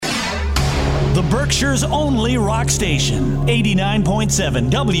the Berkshire's only rock station. 89.7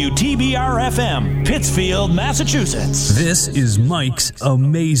 WTBR-FM, Pittsfield, Massachusetts. This is Mike's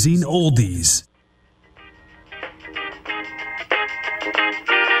Amazing Oldies.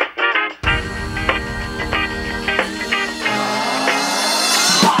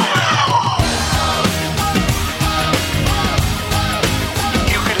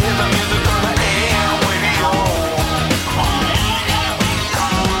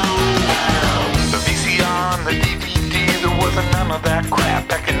 That crap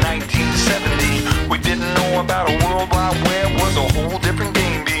back in 1970. We didn't know about a World Wide Web. Was a whole different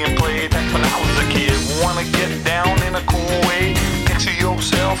game being played back when I was a kid. Wanna get down in a cool way? Picture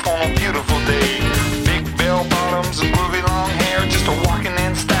yourself on a beautiful day. Big bell bottoms and groovy long hair. Just a walking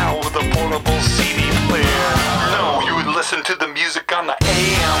in style with a portable CD player. No, you would listen to the music on the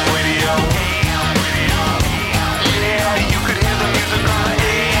AM radio. Yeah, you could hear the music on the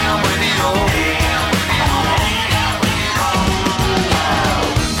AM radio.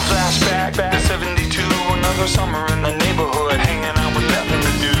 Back 72, another summer in the neighborhood, hanging out with nothing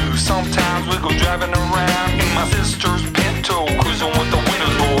to do. Sometimes we go driving around in my sister's Pinto, cruising with the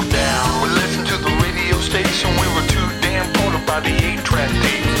windows rolled down. We listened to the radio station, we were too damn bored by the 8-track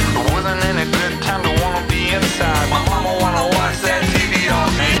tapes. It wasn't any good time to wanna be inside. My mama wanna watch that TV all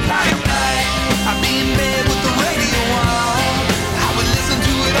night. I'd be in bed with the radio on. I would listen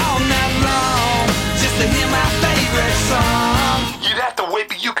to it all night long, just to hear my favorite song. You'd have to wait,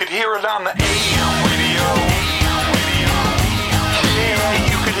 but you could hear it on the AM radio. Yeah,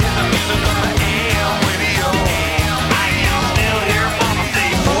 you could hear the music on the AM radio. I can still hear Mama say,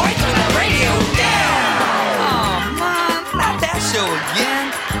 boy, turn the radio down. Oh, Mom, not that show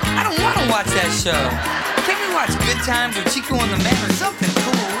again. I don't want to watch that show. Can't we watch Good Times or Chico and the Man or something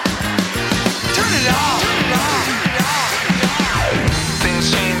cool? Turn it off.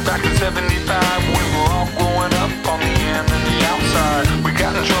 Things changed back in 75. We were all growing up on the end and the outside. We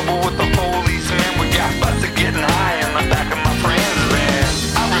got in trouble with the policeman. We got busted getting high in the back of my friend's van.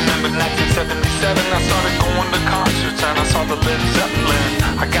 I remember 1977. I started going to concerts and I saw the Led Zeppelin.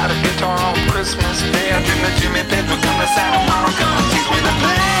 I got a guitar on Christmas Day. I dreamed that Jimmy Page would come to Santa Monica and teach me to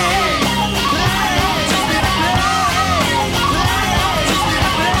play.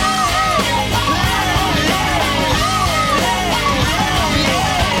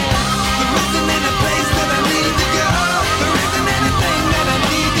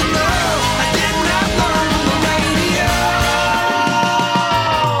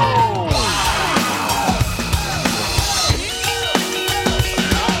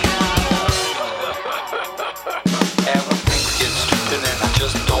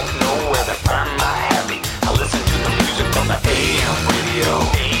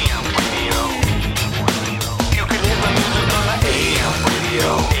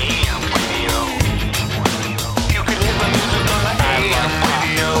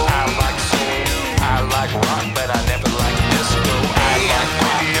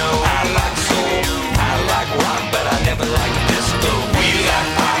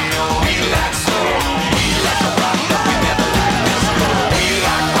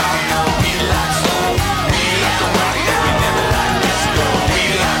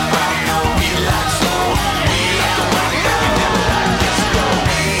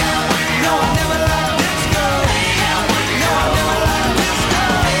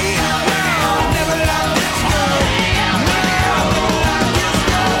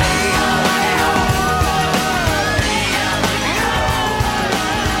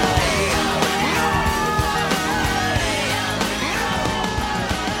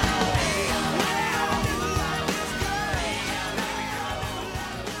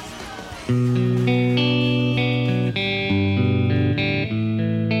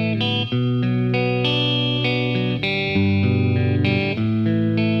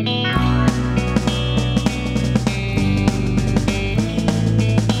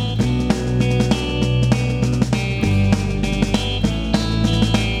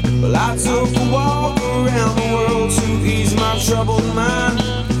 troubled mind.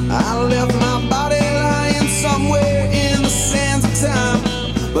 I left my body lying somewhere in the sands of time,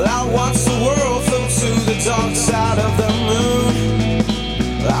 but I watched the world float to the dark side of the moon.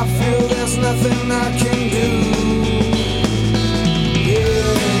 I feel there's nothing I can do.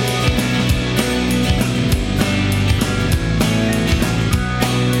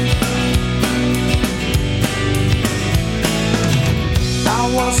 I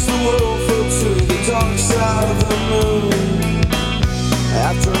watched the world float to the dark side of the moon.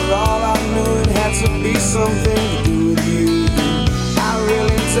 After all, I knew it had to be something to do with you. I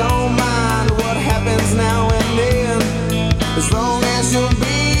really don't mind what happens now and then, as long as you'll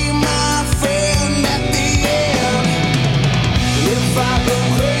be my friend.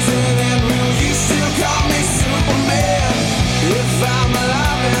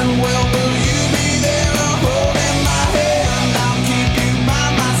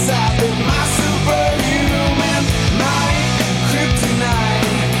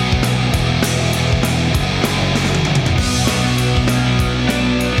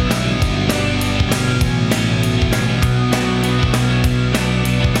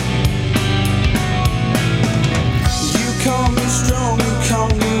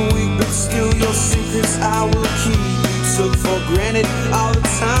 secrets I will keep. You took for granted all the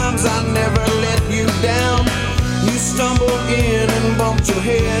times I never let you down. You stumbled in and bumped your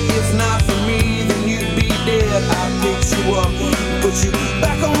head. If not for me, then you'd be dead. I picked you up, put you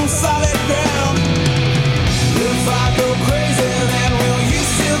back on solid ground. If I go crazy, then will you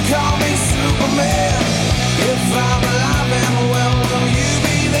still call me Superman? If I'm alive and well, will you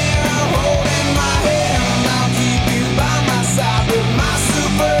be there holding my hand? I'll keep you by my side with my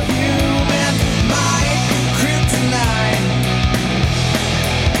superhuman might, kryptonite.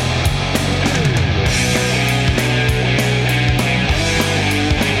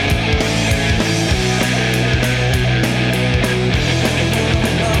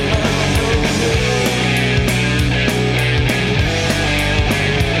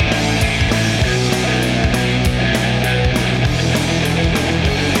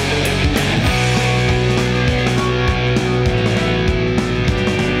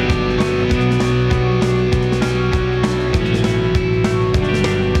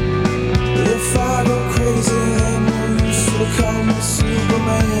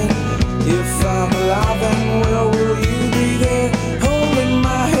 If I'm alive and well, will you be there holding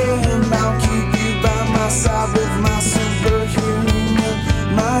my hand? I'll keep you by my side with my superhuman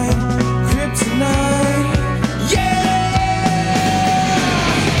mind, kryptonite. Yeah!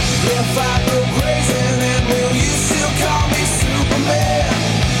 If I go crazy, then will you still call me Superman?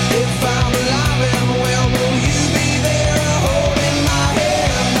 If I'm alive and well, will you be there holding my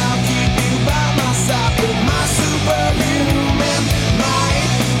hand? I'll keep you by my side with my superhuman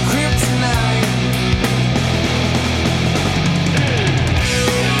mind, kryptonite.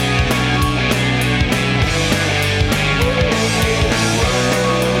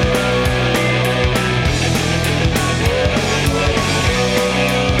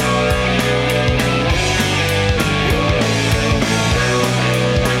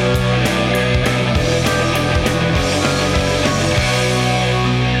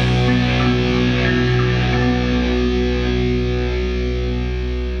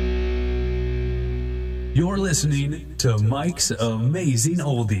 You're listening to Mike's Amazing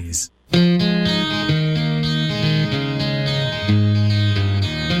Oldies.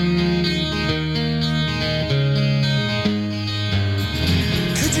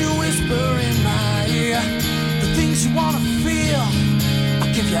 Could you whisper in my ear the things you wanna feel?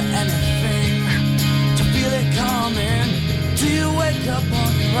 I'll give you anything to feel it coming. Do you wake up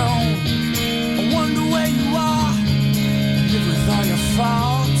on your own? I wonder where you are, live with all your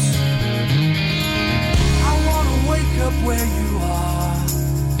faults. I wanna wake up where you are.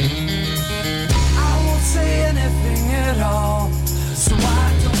 I won't say anything at all, so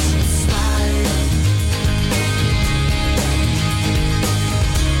why don't you slide?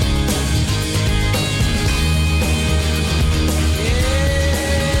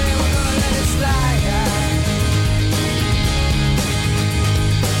 Yeah, we're gonna let it slide.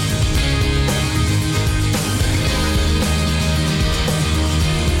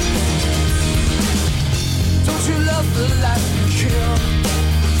 Don't you love the life you kill?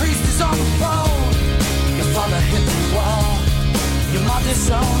 The priest is on the phone. Your father hit the wall. Your mom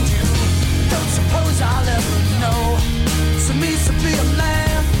disowned you. Don't suppose I'll ever know. So means to be a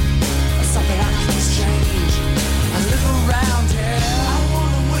man, or something I can change. I live around here. I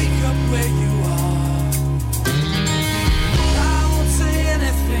wanna wake up where you are. I won't say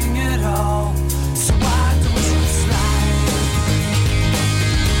anything at all. So why don't you slide?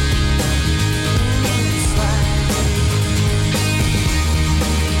 Slide.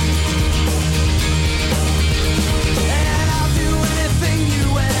 And I'll do anything you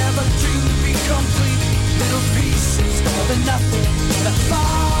ever dreamed to be complete. Little pieces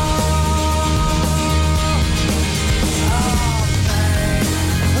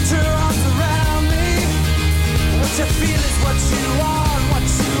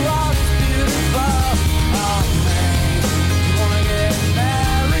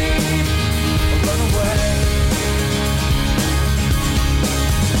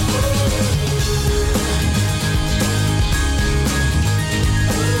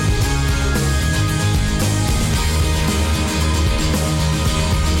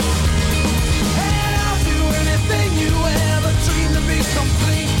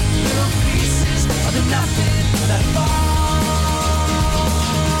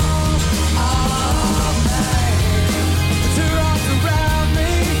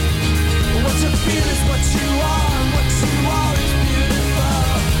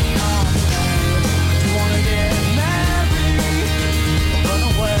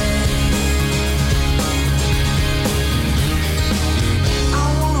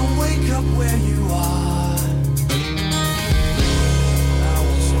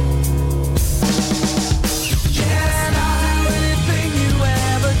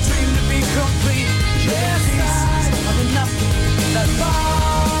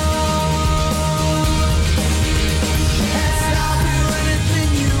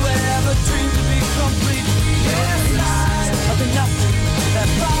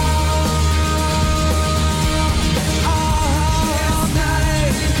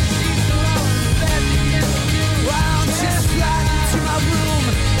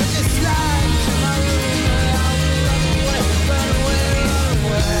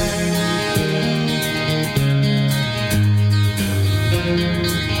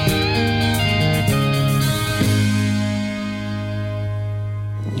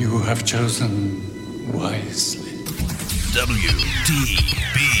have chosen wisely. WTBR.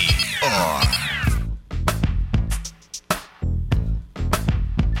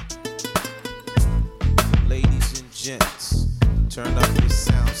 Ladies and gents, turn up your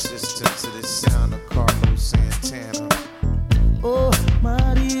sound system to the sound of Carlos Santana. Oh,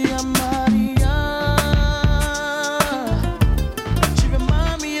 Maria, Maria. She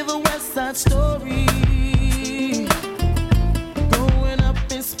remind me of a West Side Story. Growing up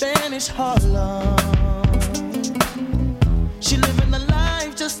in Spanish Harlem. She living a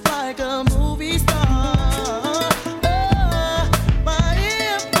life just like a movie star. Oh,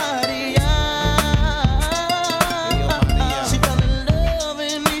 Maria, Maria. She fell in love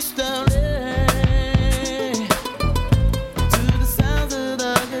in East LA. To the sounds of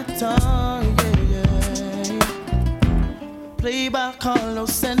the guitar, yeah, yeah. Played by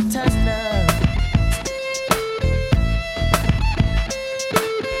Carlos Santana.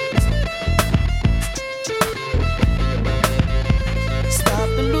 Stop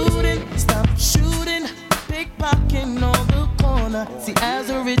the looting, stop shooting, pickpocketing on the corner. See, as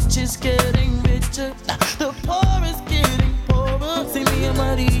the rich is getting richer, the poor is getting poorer. See me and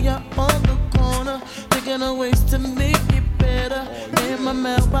Maria on the corner, thinking of ways to make it better. In my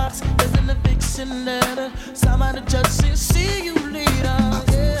mailbox, there's an eviction letter. Somebody judge says, see you later.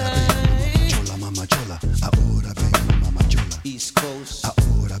 Yeah. Chola, mama chola, ahora vengo, mama chola. East Coast.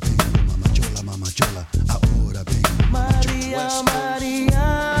 Ahora vengo, mama chola, ahora vengo, mama Maria, Maria.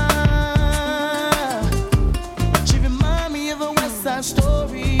 She remind me of a West Side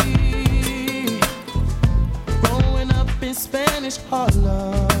Story. Growing up in Spanish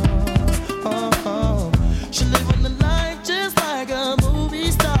Harlem. Oh, she living the life just like a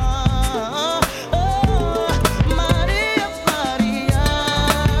movie star. Oh, Maria, Maria.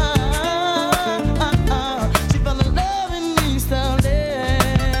 She fell in love in East LA.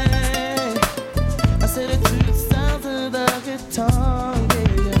 I said it to the sounds of the guitar,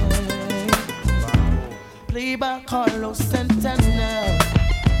 yeah. Played by Carlos Santana.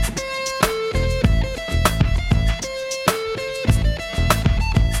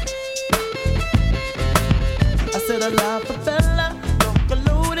 I said a la favela, local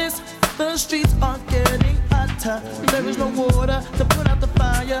lotus. The streets are getting hotter. There is no water to put out the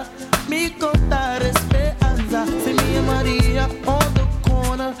fire. Mi contar esperanza. See me and Maria on the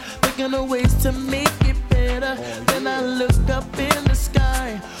corner, thinking of ways to make it better. Then I look up in the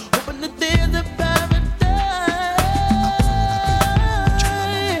sky, hoping that there's a paradise.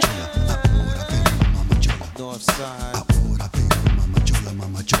 North side. Ahora vengo, mama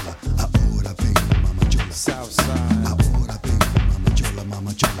chola, ahora vengo, mama chola. South side. Ahora vengo, mama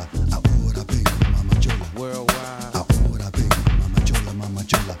chola, ahora vengo, mama chola. Worldwide. Ahora vengo, mama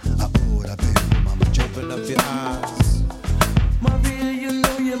chola, ahora vengo, mama chola. Open up your eyes. Maria, you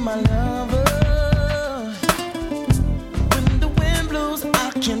know you're my lover. When the wind blows,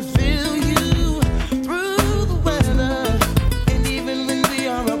 I can feel you through the weather. And even when we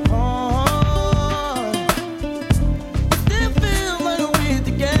are apart, it still feels like we're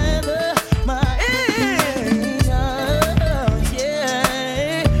together.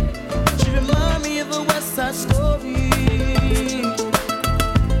 Yeah. She remind me of a West Side Story.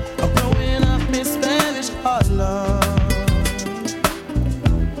 Growing up in Spanish Harlem.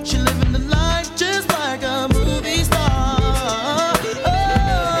 She living the life just like a movie star.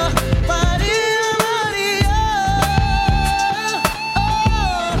 Oh, Maria, Maria.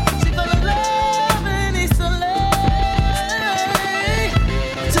 Oh, she fell in love in East LA.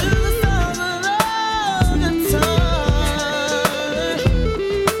 To the sounds of the guitar.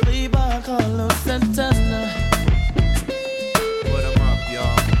 Played by Carlos Santana. Put 'em up,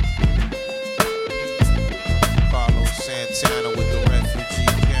 y'all. Carlos Santana with the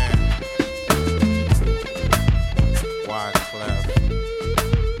refugee camp. Wyclef.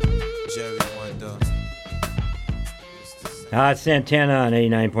 Jerry Wonder. It's Santana on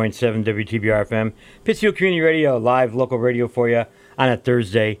 89.7 WTBR FM. Pittsfield Community Radio, live local radio for you on a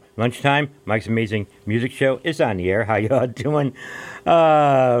Thursday lunchtime. Mike's Amazing Music Show is on the air. How y'all doing?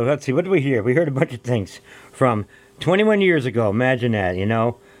 Let's see, what did we hear? We heard a bunch of things from 21 years ago. Imagine that, you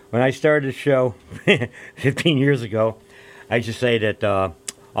know. When I started the show 15 years ago, I used to say that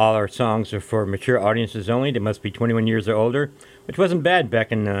all our songs are for mature audiences only. They must be 21 years or older, which wasn't bad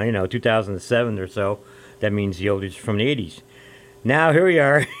back in 2007 or so. That means the oldies from the 80s. Now here we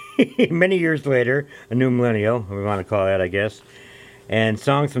are, many years later, a new millennial, we want to call that, I guess. And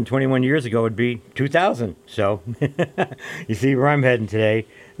songs from 21 years ago would be 2000. So you see where I'm heading today.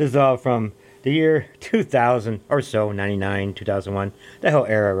 This is all from the year 2000 or so, 99, 2001. The whole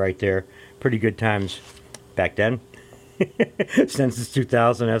era right there. Pretty good times back then. Since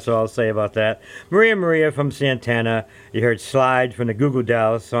 2000, that's all I'll say about that. Maria from Santana. You heard Slide from the Goo Goo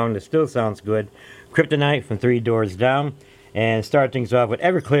Dolls, song that still sounds good. Kryptonite from Three Doors Down. And start things off with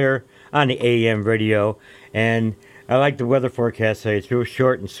Everclear on the AM radio. And I like the weather forecast today. It's real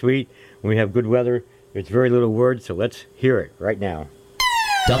short and sweet. When we have good weather, there's very little words, so let's hear it right now.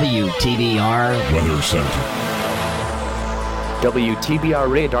 WTBR Weather Center. WTBR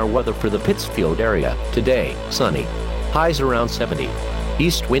radar weather for the Pittsfield area. Today, sunny. Highs around 70.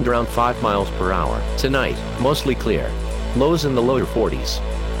 East wind around 5 miles per hour. Tonight, mostly clear. Lows in the lower 40s.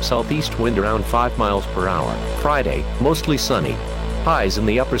 Southeast wind around 5 miles per hour. Friday, mostly sunny. Highs in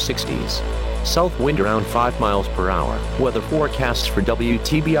the upper 60s. South wind around 5 miles per hour. Weather forecasts for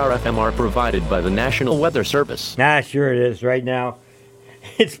WTBR FM are provided by the National Weather Service. Sure it is right now.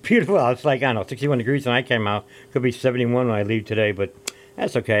 It's beautiful. It's like, I don't know, 61 degrees when I came out. Could be 71 when I leave today, but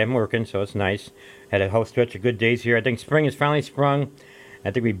that's okay. I'm working, so it's nice. Had a whole stretch of good days here. I think spring has finally sprung.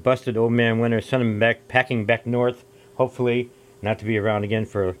 I think we busted old man winter, sent him back, packing back north, hopefully not to be around again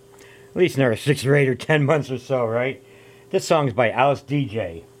for at least another 6 or 8 or 10 months or so, right? This song's by Alice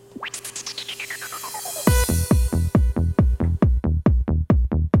DJ.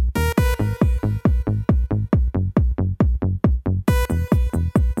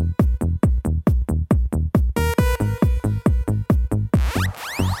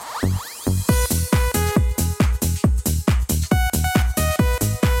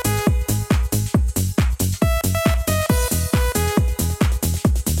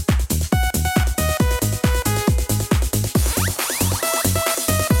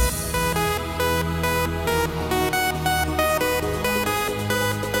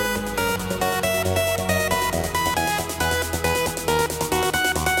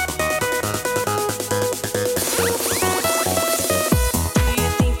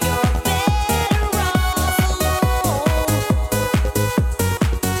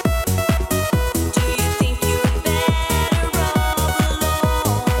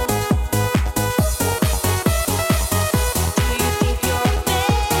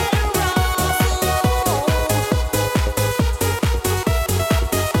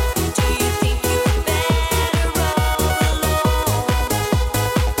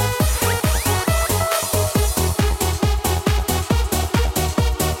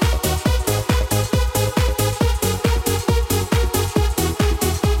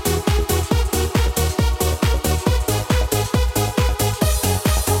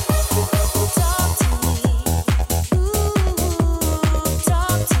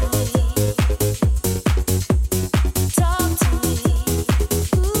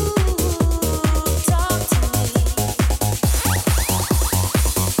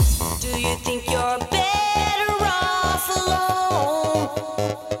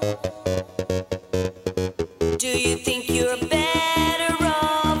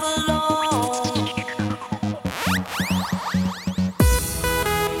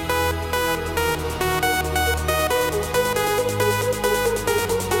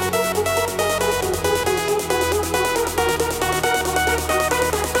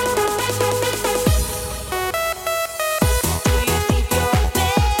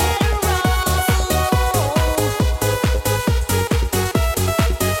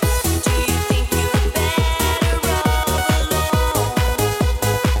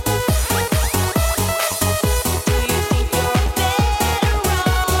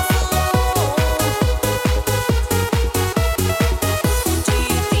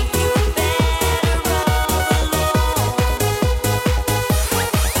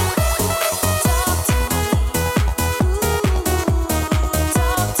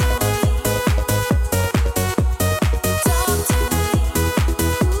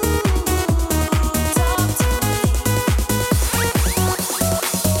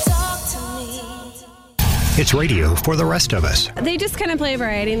 It's radio for the rest of us. They just kind of play a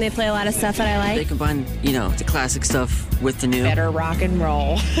variety, and they play a lot of stuff that I like. They combine, the classic stuff with the new. Better rock and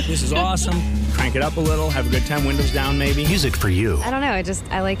roll. This is awesome. Crank it up a little, have a good time, windows down maybe. Music for you. I don't know,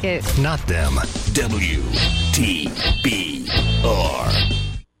 I like it. Not them. WTBR.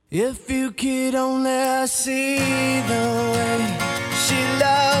 If you could only see the way she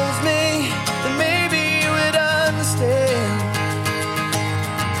loves me, then maybe you would understand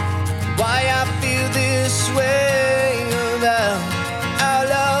why I feel this way about our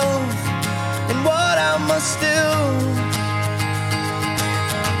love and what I must do.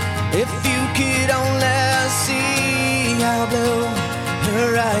 If you could only see how blue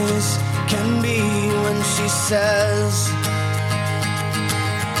her eyes can be when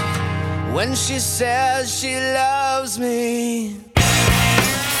she says she loves me.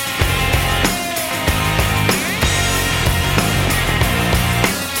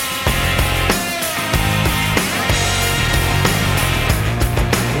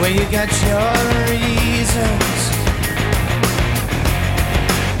 you got your reasons,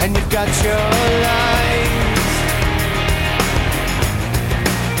 and you've got your lies,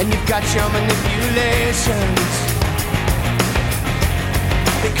 and you've got your manipulations.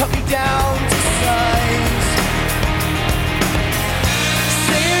 They cut me down to size.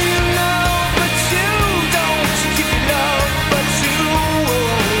 Say you love, but you don't. You love, but you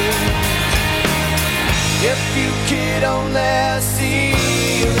won't. If you could only see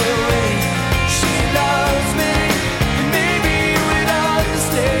the way she loves me, maybe you would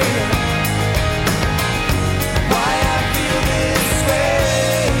understand why I feel this way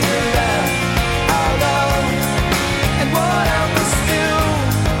about our love and what I must do.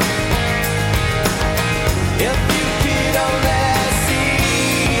 If you could only see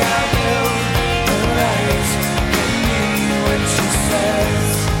how blue her eyes can be when she says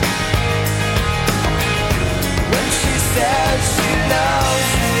she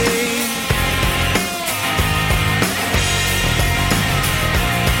loves me.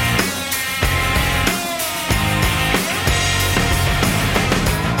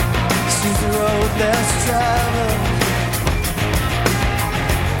 Seems the road less traveled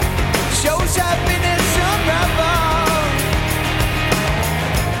shows happiness unraveled,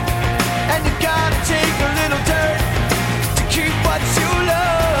 and you gotta take a little dirt to keep what you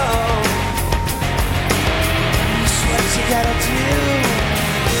love. What you gotta do?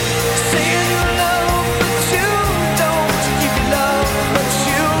 Saying you love, but you don't. You can love, but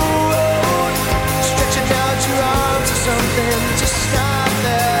you won't. Stretching out your arms or something, just stop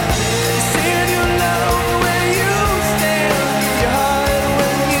there. Saying you love when you stand, your heart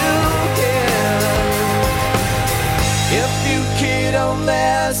when you can. If you could only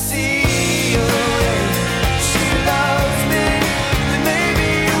see the way she loves me, then maybe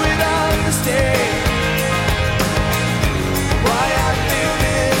you would understand why I feel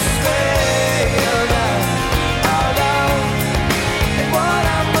this way about our love and what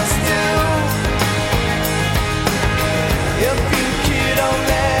I must do. If you could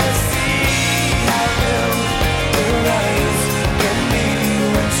only see how blue her eyes can be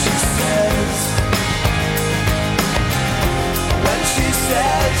when she says she loves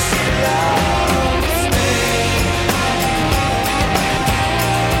me.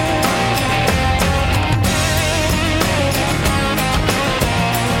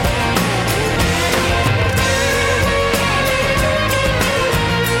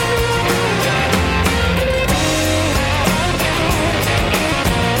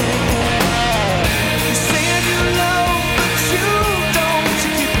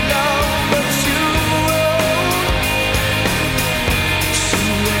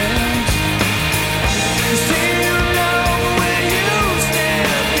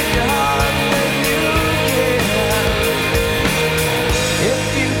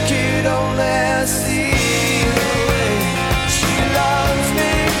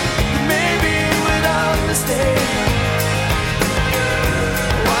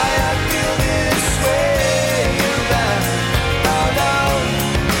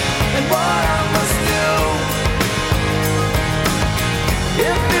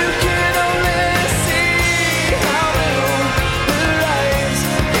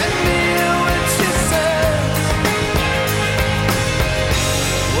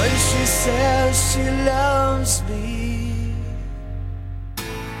 Says she loves me.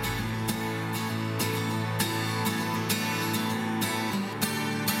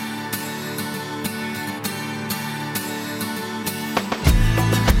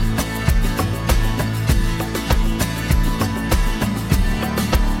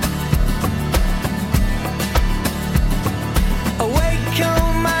 Awake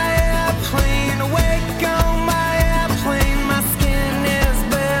on my airplane, awake on my airplane, my skin is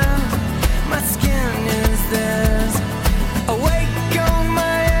bare. My skin is theirs. Awake on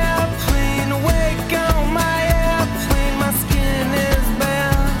my airplane, awake on my airplane. My skin is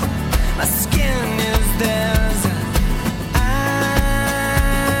bare, my skin is theirs. I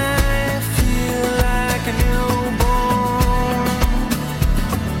feel like a newborn,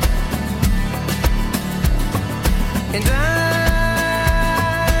 and I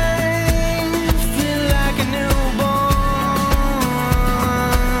feel like a newborn.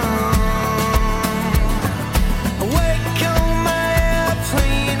 Awake on my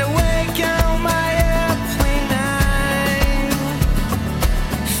airplane, awake on my airplane. I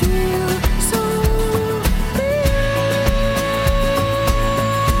feel so real.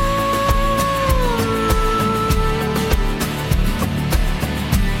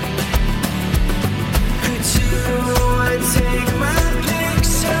 Could you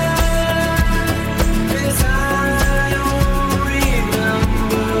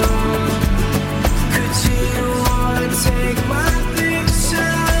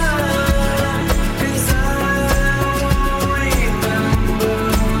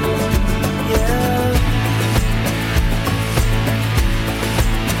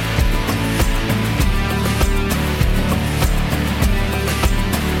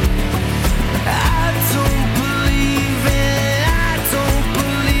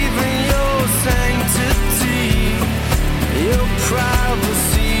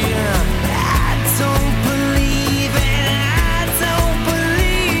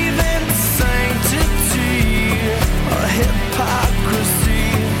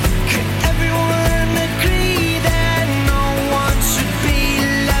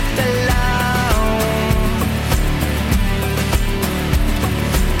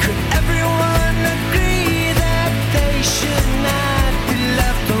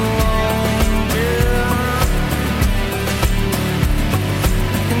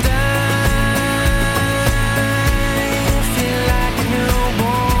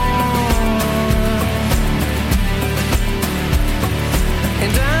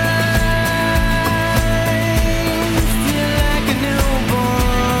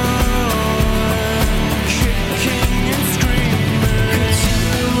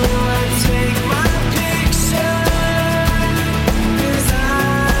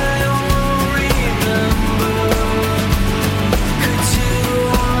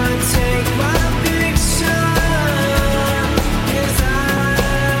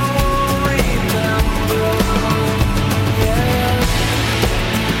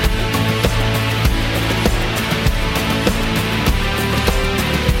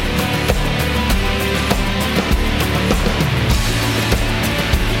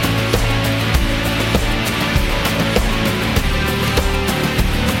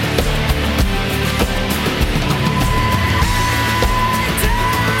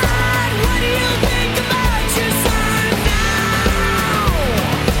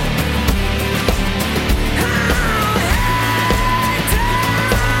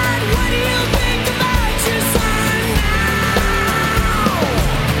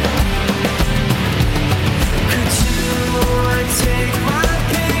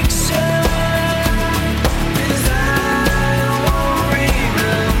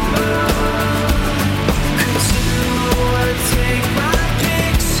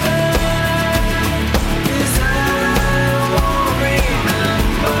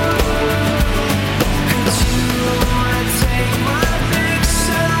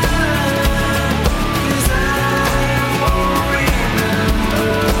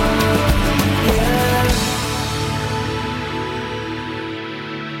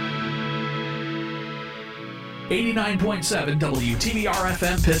 89.7 WTBR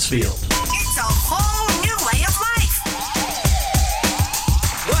FM Pittsfield. It's a whole new way of life.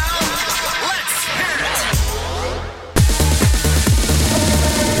 Well, let's hear it.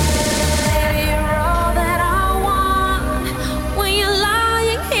 Baby, you're all that I want. When you're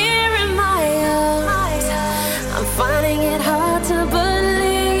lying here in my arms, I'm finding it hard to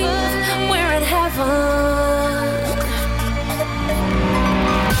believe we're in heaven.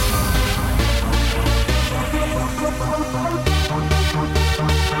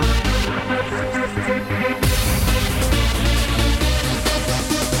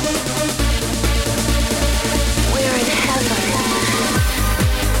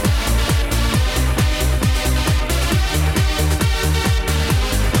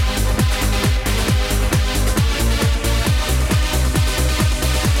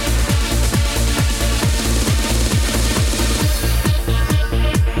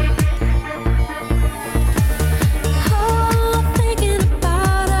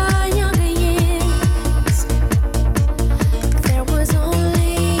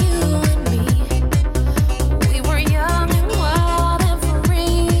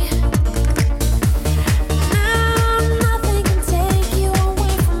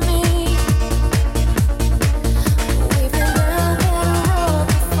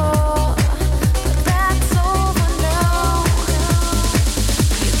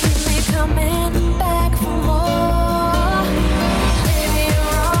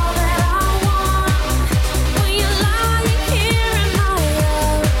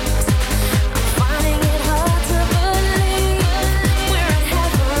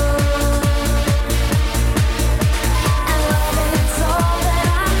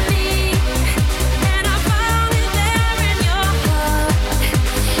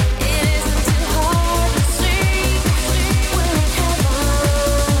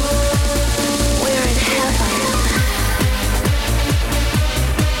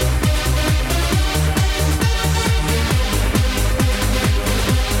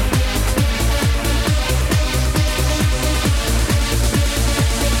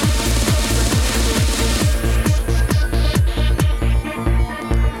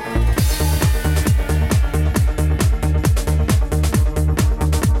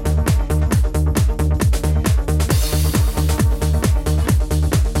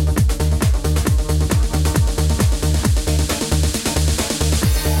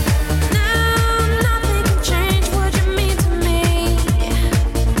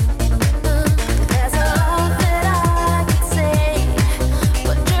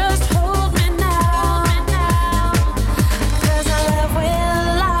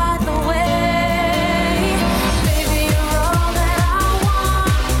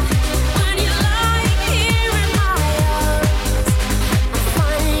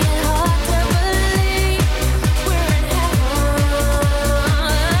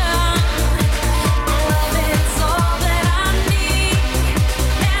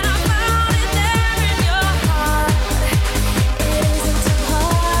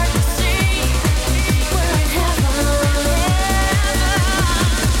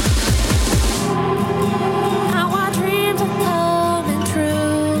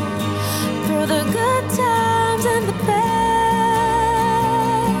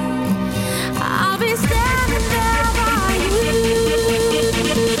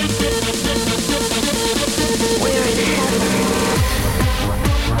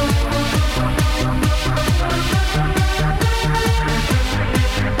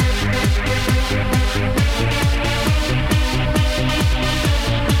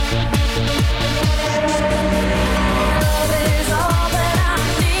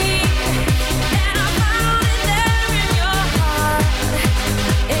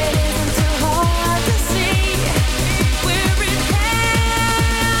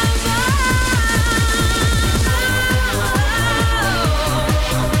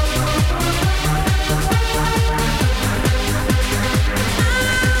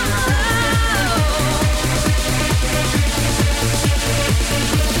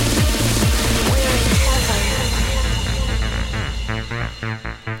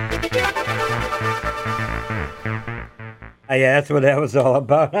 Yeah, that's what that was all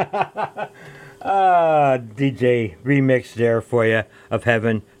about. DJ remix there for you of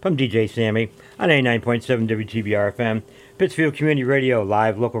Heaven from DJ Sammy on 89.7 WTBR FM. Pittsfield Community Radio,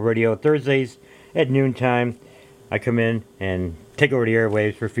 live local radio, Thursdays at noontime. I come in and take over the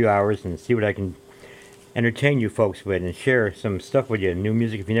airwaves for a few hours and see what I can entertain you folks with and share some stuff with you. New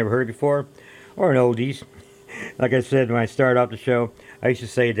music if you never heard it before, or an oldies. Like I said when I started off the show, I used to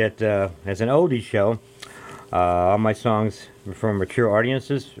say that as an oldies show, all my songs were from mature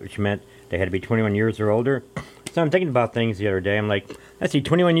audiences, which meant they had to be 21 years or older. So I'm thinking about things the other day. I'm like, let's see,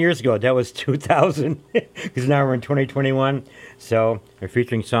 21 years ago, that was 2000. Because now we're in 2021. So we're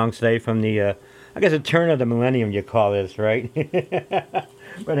featuring songs today from the, I guess, the turn of the millennium, you call this, right?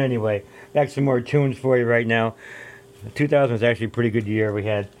 But anyway, back some more tunes for you right now. 2000 was actually a pretty good year. We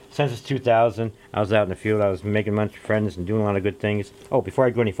had Census 2000. I was out in the field. I was making a bunch of friends and doing a lot of good things. Oh, before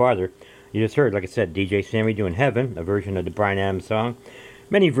I go any farther, you just heard, like I said, DJ Sammy doing Heaven, a version of the Bryan Adams song.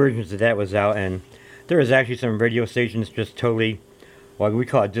 Many versions of that was out, and there was actually some radio stations just totally, well, we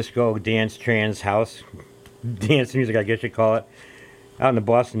call it disco, dance, trance, house, dance music, I guess you call it. Out in the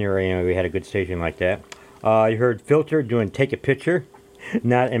Boston area, we had a good station like that. You heard Filter doing Take a Picture,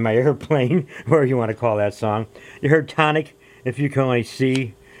 Not in My Airplane, whatever you want to call that song. You heard Tonic, If You Can Only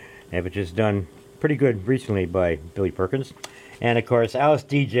See, which is done pretty good recently by Billy Perkins. And of course, Alice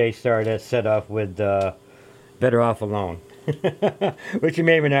DJ started that set off with Better Off Alone. Which you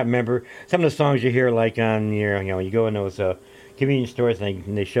may or may not remember. Some of the songs you hear, like on your, you go in those convenience stores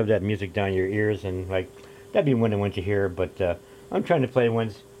and they shove that music down your ears, and like that'd be one of the ones you hear. But I'm trying to play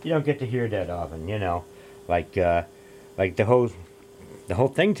ones you don't get to hear that often. Like the whole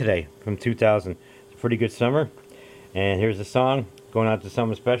thing today from 2000. It's a pretty good summer. And here's the song going out to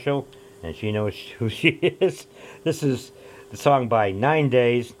someone special, and she knows who she is. This is the song by 9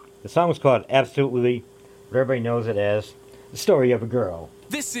 Days. The song was called Absolutely, but everybody knows it as The Story of a Girl.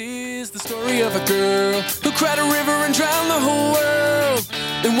 This is the story of a girl who cried a river and drowned the whole world.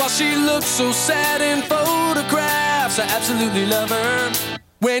 And while she looks so sad in photographs, I absolutely love her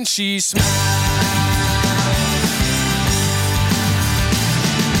when she smiles.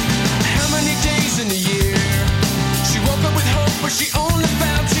 How many days in a year she woke up with hope, but she only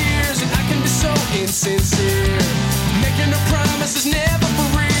found tears? And I can be so insincere, making her promises never for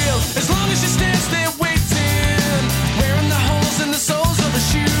real. As long as she stands there waiting, wearing the holes in the soles of her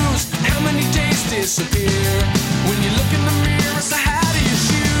shoes. How many days disappear when you look in the mirror? So how do you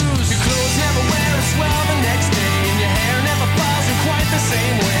choose? Your clothes never wear as well the next day, and your hair never falls in quite the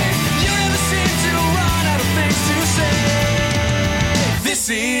same way. You never seem to run out of things to say. This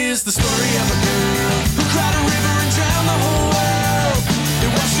is the story of a girl who cried a river and drowned the whole world.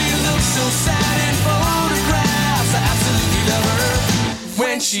 And while she looks so sad in photographs, I absolutely love her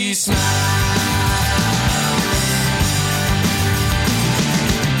when she smiles.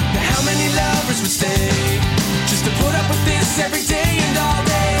 How many lovers would stay just to put up with this every day and all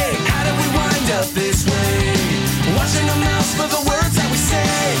day? How did we wind up this way? Watching our mouths for the words that we say.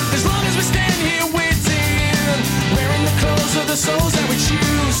 As long as we stand here waiting, wearing the clothes or the souls that we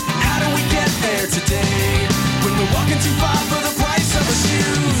choose. How do we get there today when we're walking too far for the price of a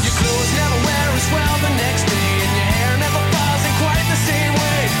shoes? Your clothes never wear as well the next day, and your hair never falls in quite the same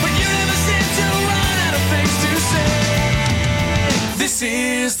way. But you never seem to run out of things to say. This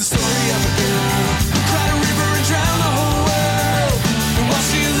is the story of a girl who cried a river and drowned the whole world. And while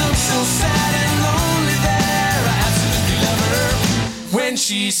she looks so sad and lonely there, I absolutely love her when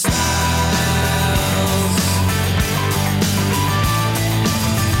she smiles.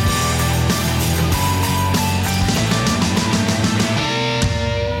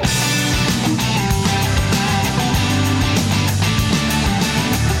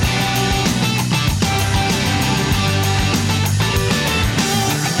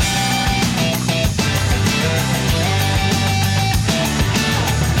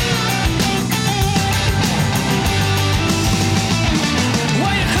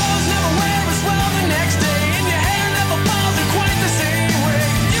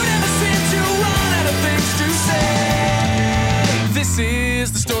 This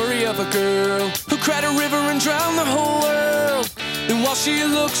is the story of a girl who cried a river and drowned the whole world. And while she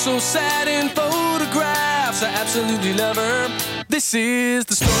looks so sad in photographs, I absolutely love her. This is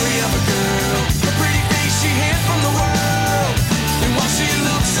the story of a girl, a pretty face she hid from the world. And while she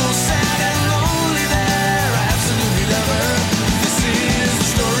looks so sad and lonely there, I absolutely love her. This is the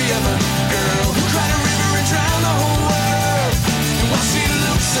story of a girl who cried a river and drowned the whole world. And while she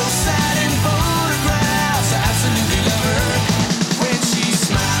looks so sad in photographs, I absolutely love her.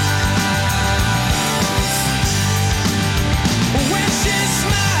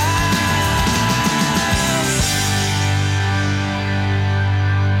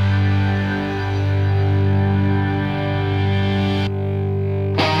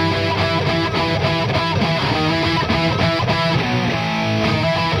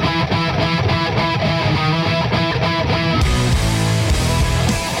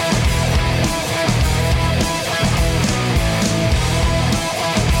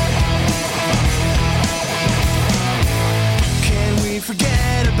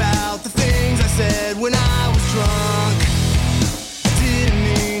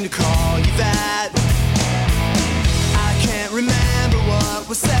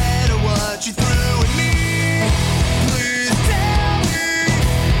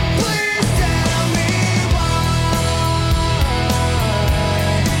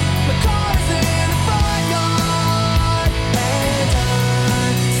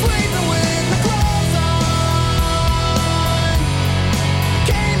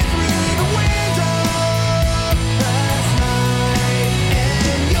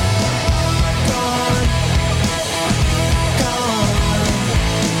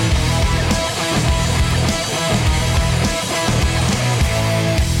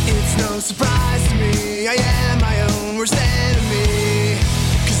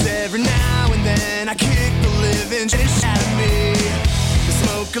 living shit out of me. The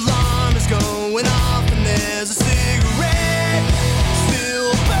smoke alarm is going off and there's a cigarette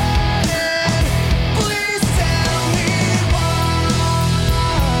still burning. Please tell me why.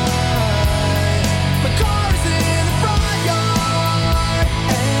 My car is in the front yard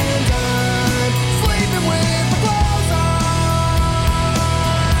and I'm sleeping with my clothes on.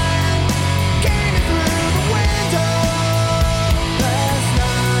 Came in through the window last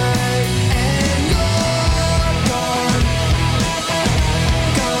night and you're gone,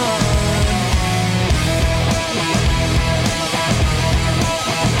 gone.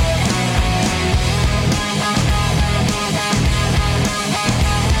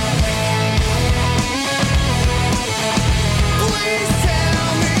 Please tell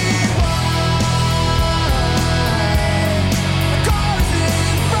me why. My car is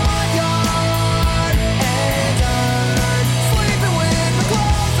in the front yard and I'm sleeping with my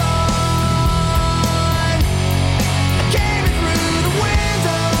clothes on. I came in through the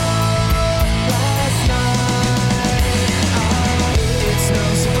window last night. It's no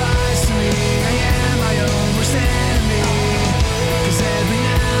surprise to me, I am my own worst enemy. 'Cause every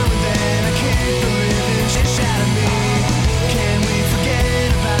now and then I kick the living shit out of me. Can we forget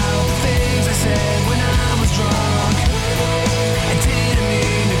about the things I said when I was drunk? I didn't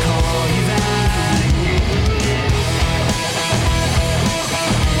mean to call you that.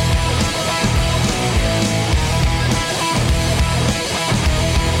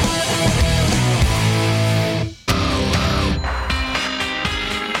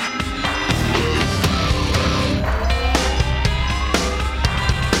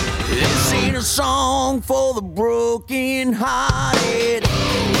 This ain't a song for the broken hearted.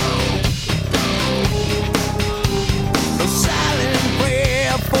 A silent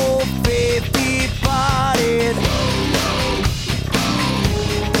prayer for faith departed.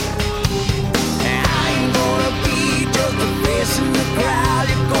 I ain't gonna be just a face in the crowd.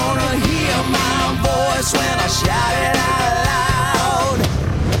 You're gonna hear my voice when I shout it out loud.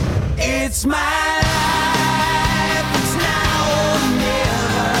 It's my life, it's now or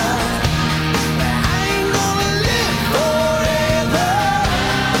never. I ain't gonna live forever.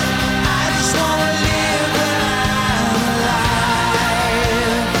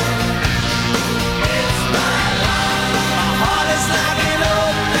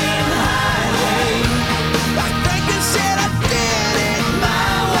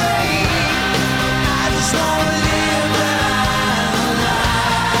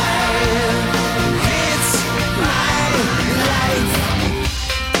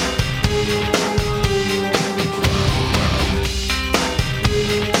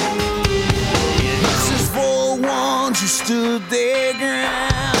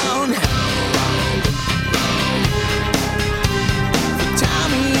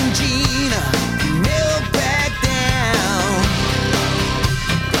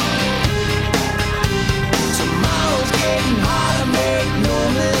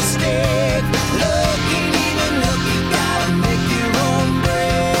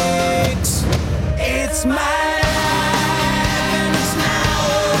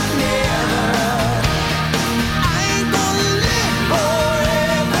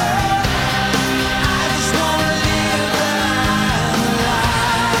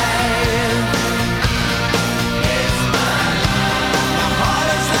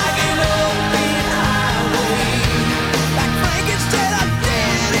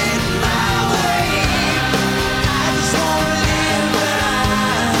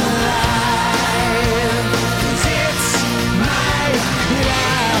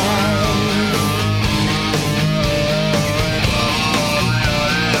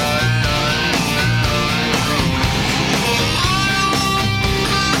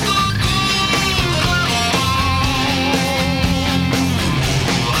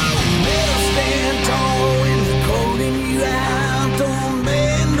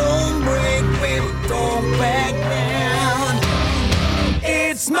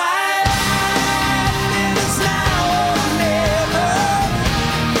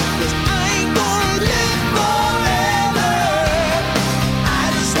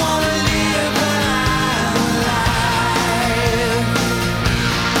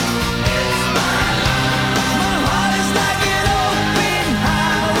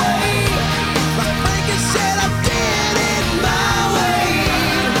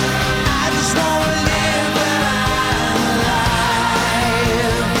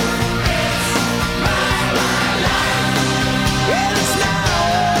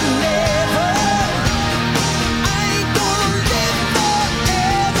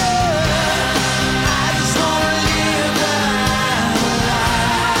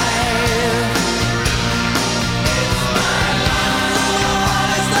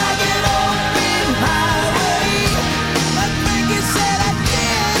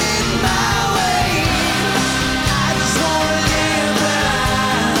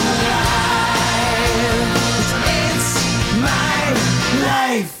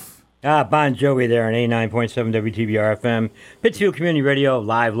 Bon Jovi there on 89.7 WTBR FM. Pittsfield Community Radio,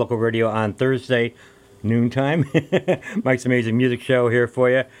 live local radio on Thursday, noontime. Mike's Amazing Music Show here for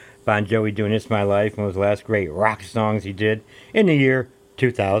you. Bon Jovi doing It's My Life, one of the last great rock songs he did in the year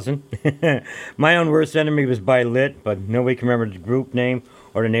 2000. My Own Worst Enemy was by Lit, but nobody can remember the group name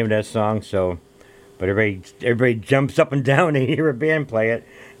or the name of that song, so... But everybody jumps up and down to hear a band play it,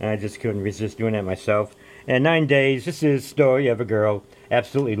 and I just couldn't resist doing that myself. And 9 Days, this is Story of a Girl,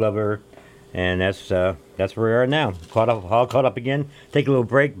 absolutely love her, and that's where we are now. All caught up again. Take a little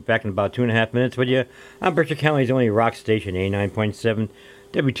break, back in about 2.5 minutes with you. I'm Berkshire County's only rock station, 89.7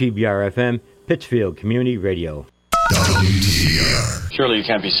 WTBR FM, Pittsfield Community Radio. WTBR. Surely you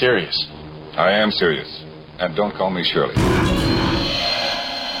can't be serious. I am serious, and don't call me Shirley.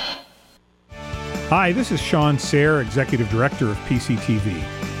 Hi, this is Sean Sayre, Executive Director of PCTV.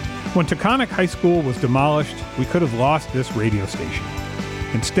 When Taconic High School was demolished, we could have lost this radio station.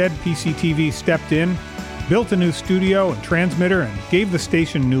 Instead, PCTV stepped in, built a new studio and transmitter, and gave the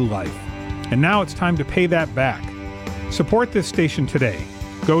station new life. And now it's time to pay that back. Support this station today.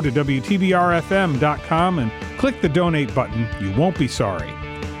 Go to WTBRFM.com and click the donate button. You won't be sorry.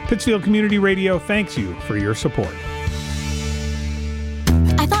 Pittsfield Community Radio thanks you for your support.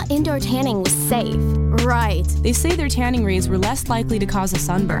 I thought indoor tanning was safe. Right. They say their tanning rays were less likely to cause a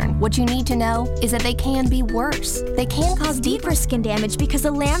sunburn. What you need to know is that they can be worse. They can cause deeper skin damage because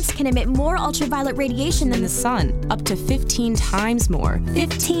the lamps can emit more ultraviolet radiation than the sun. Up to 15 times more.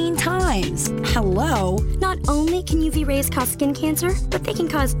 15 times? Hello? Not only can UV rays cause skin cancer, but they can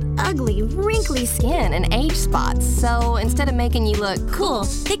cause ugly, wrinkly skin and age spots. So instead of making you look cool,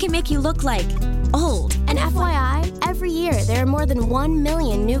 they can make you look like old. And FYI, every year there are more than 1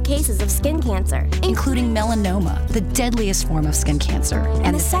 million new cases of skin cancer, including melanoma, the deadliest form of skin cancer.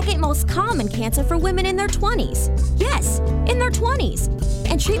 And the second most common cancer for women in their 20s. Yes, in their 20s.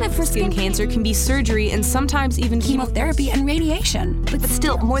 And treatment for skin cancer can be surgery and sometimes even chemotherapy and radiation. But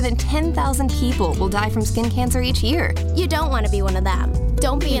still, more than 10,000 people will die from skin cancer each year. You don't want to be one of them.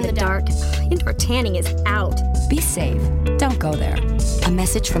 Don't be in the dark. Indoor tanning is out. Be safe. Don't go there. A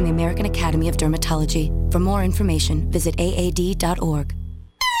message from the American Academy of Dermatology. For more information, visit aad.org.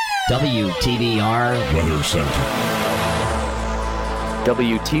 WTBR Weather Center.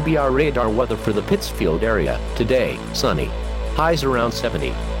 WTBR radar weather for the Pittsfield area. Today, sunny. Highs around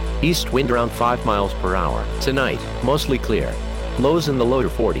 70. East wind around 5 miles per hour. Tonight, mostly clear. Lows in the lower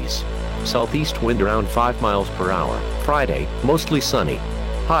 40s. Southeast wind around 5 miles per hour. Friday, mostly sunny.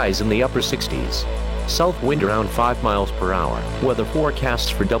 Highs in the upper 60s. South wind around 5 miles per hour. Weather forecasts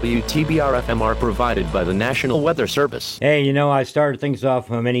for WTBR FM are provided by the National Weather Service. Hey, I started things off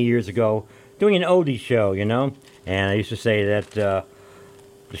many years ago doing an oldie show, and I used to say that the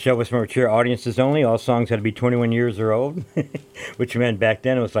show was for mature audiences only. All songs had to be 21 years or old, which meant back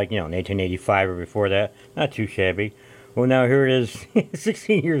then it was like, in 1885 or before that. Not too shabby. Well, now here it is,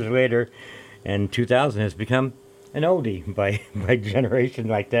 16 years later, and 2000 has become an oldie by generation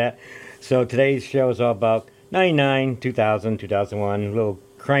like that. So today's show is all about 99, 2000, 2001, a little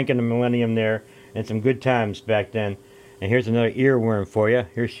crank in the millennium there, and some good times back then. And here's another earworm for you.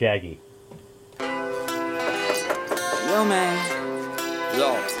 Here's Shaggy. Yo, man.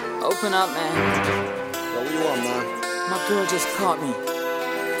 Yo. Open up, man. Yo, what you want, man? My girl just caught me.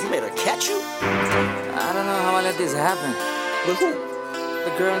 You made her catch you? I don't know how I let this happen. With who?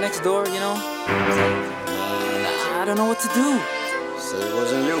 The girl next door, I don't know what to do. Say it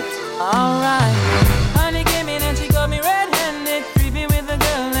wasn't you. Alright. Honey came in and she got me red-handed, creepy with the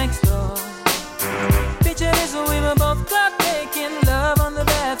girl next door. Picture this, we were both caught making love on the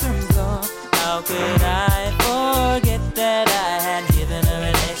bathroom floor. How could I forget that I had given her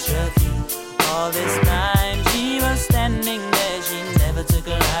an extra key? All this time she was standing there, she never took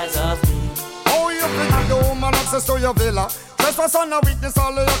her eyes off me. Oh, you think the woman access to your villa? Trespass on a weakness,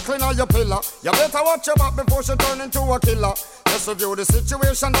 all of your clean on your pillar. You better watch your back before she turn into a killer. Just review the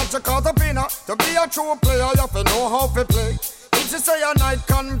situation that you caught up in her. To be a true player, you have to know how to play. If she say a night,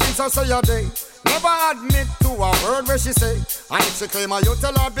 convince her say a day. Never admit to a word where she say. And if she claim her, you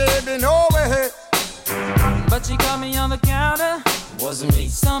tell her, baby, no way. But she caught me on the counter. Wasn't me.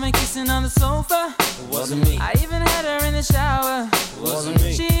 Saw me kissing on the sofa. Wasn't me. I even had her in the shower. Wasn't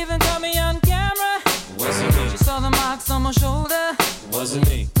me. She even caught me on camera. Wasn't me. She saw the marks on my shoulder. Wasn't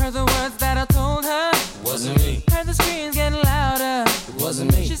me. Heard the words that I told her. Wasn't me. Heard the screams getting louder.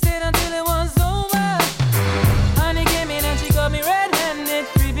 Wasn't me. She stayed until it was over. Honey came in and she got me red-handed,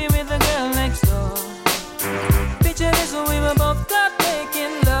 creepy with the girl next door. Picture this, we were both caught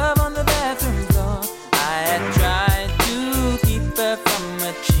making love on the bathroom floor. I had tried to keep her from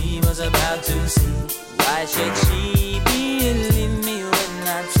what she was about to see. Why should she believe me when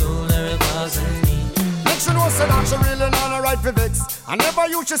I told her say that she really not a right for vex. I never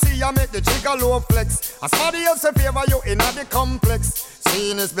used to see her make the jigger low flex. As somebody else in favor you in the complex.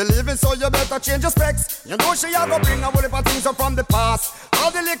 Seeing is believing, so you better change your specs. You know she a go bring a whole heap of things up from the past.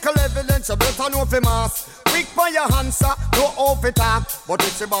 All the little evidence you better know for mass. Quick for your answer, no off it talk. But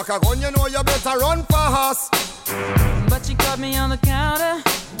if she back a gun, you know you better run fast. But she caught me on the counter.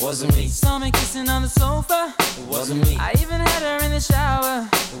 Wasn't me. Saw me kissing on the sofa. Wasn't me. I even had her in the shower.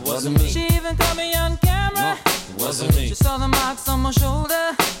 Wasn't me. She even caught me on camera. Wasn't me. She saw the marks on my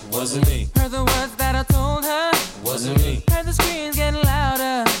shoulder. Wasn't me. Heard the words that I told her. Wasn't me. Heard the screams getting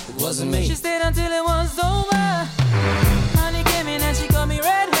louder. Wasn't me. She stayed until it was over. Honey came in and she caught me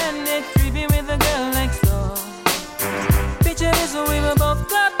red-handed, creepy with the girl next door. Picture this, we were both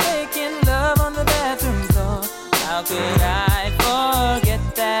caught making love on the bathroom floor. How could I forget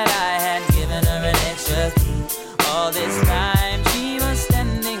that I had given her an extra key? All this time she was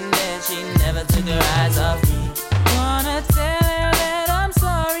standing there, she never took her eyes off me. Wanna tell her that I'm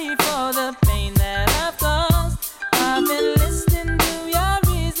sorry for the pain that I've caused. I've been listening to your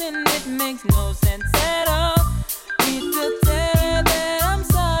reason, it makes no sense at all. Need to tell her that I'm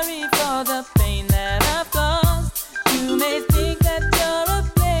sorry for the pain that I've caused. You may think that you're a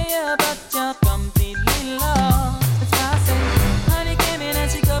player, but you're completely lost. That's why I say, honey came in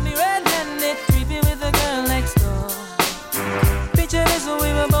and she got me red-handed, creepy with the girl next door. Picture this,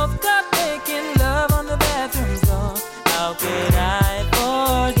 we were both caught making love on the bathroom floor. How could I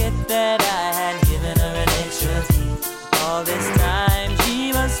forget that I had given her an extra key? All this time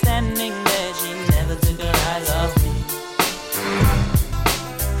she was standing there, she never took her eyes off me.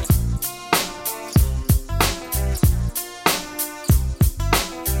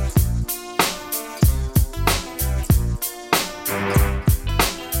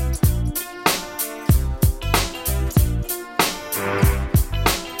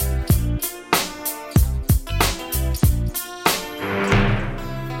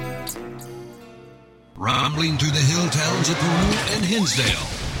 Rambling through the hill towns of Peru and Hinsdale.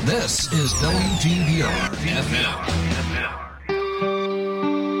 This is WTBR FM.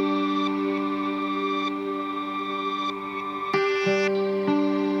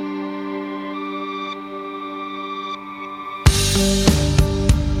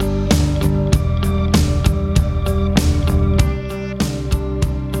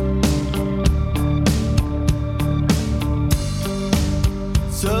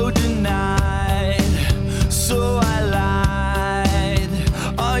 So denied, so I lied.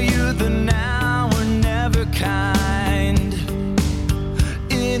 Are you the now or never kind?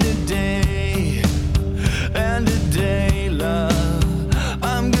 In a day and a day, love,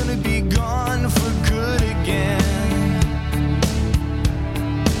 I'm gonna be gone for good again.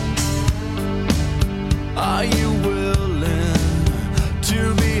 Are you willing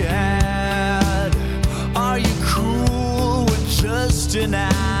to be had? Are you cool with just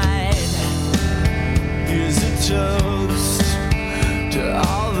tonight? Here's a toast to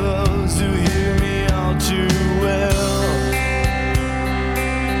all those who hear me all too well.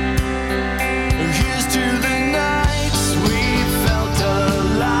 Here's to the nights we felt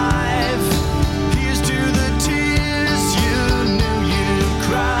alive. Here's to the tears you knew you'd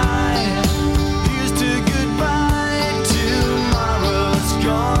cry. Here's to goodbye. Tomorrow's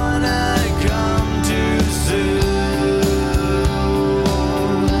gonna come too soon.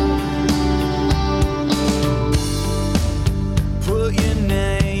 Put your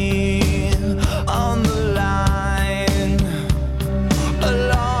name on the line.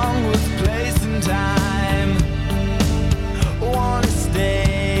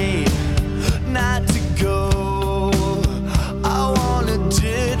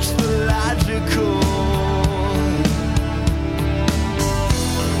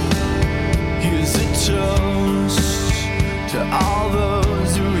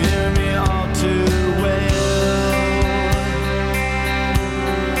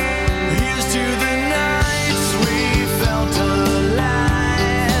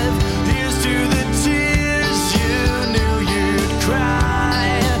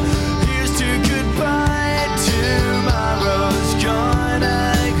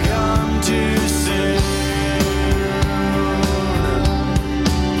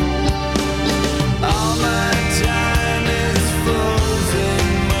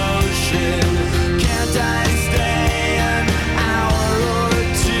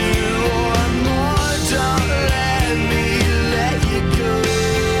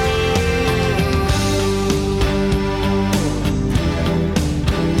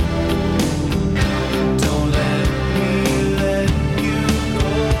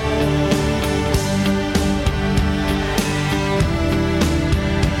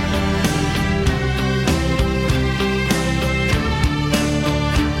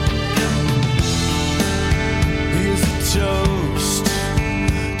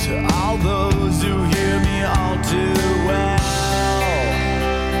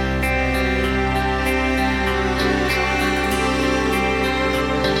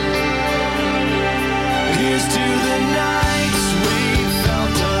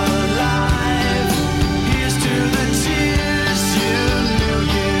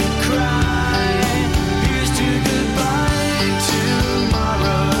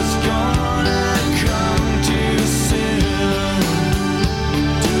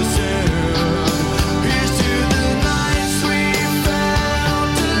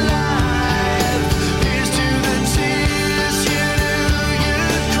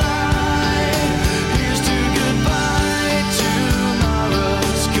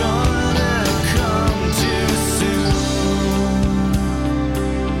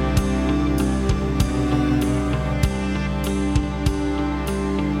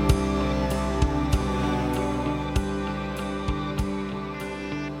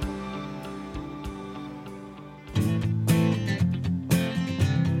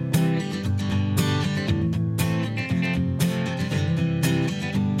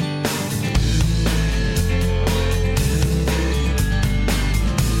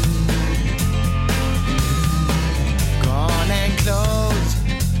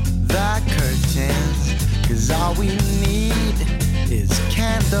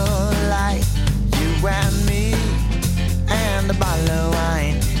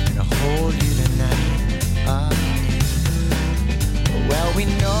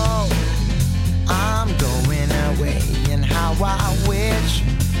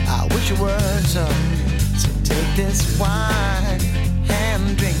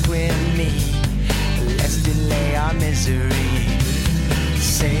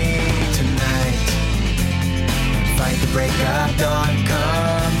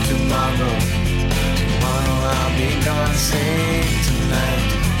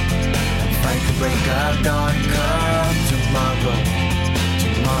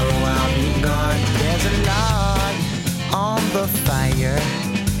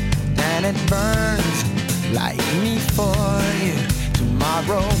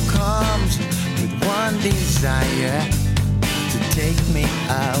 desire to take me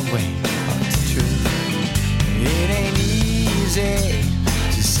away. Oh, it's true. It ain't easy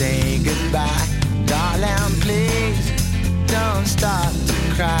to say goodbye. Darling, please don't stop to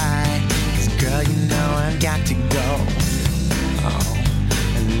cry. 'Cause girl, you know I've got to go. Oh,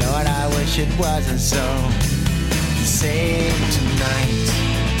 and Lord, I wish it wasn't so. Save tonight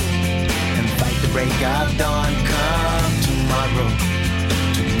and fight the break of dawn. Come tomorrow,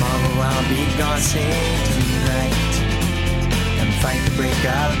 tomorrow I'll be gone. Save tonight and fight the break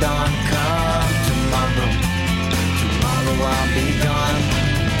of dawn. Come tomorrow, tomorrow I'll be gone.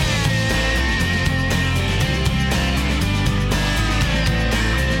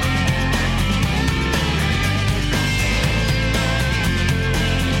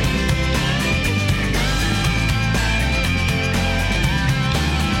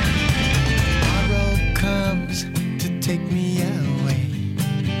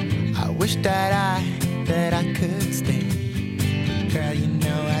 That I could stay. Girl, you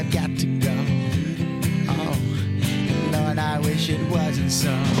know I've got to go. Oh, Lord, I wish it wasn't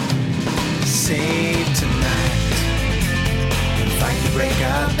so. Save tonight and fight the break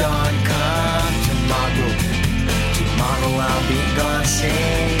of dawn. Come tomorrow, tomorrow I'll be gone.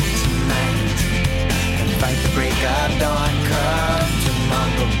 Save tonight and fight the break of dawn. Come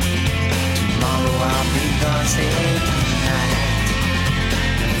tomorrow, tomorrow I'll be gone. Save tonight.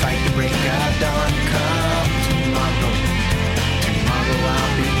 Fight the break of dawn, come tomorrow. Tomorrow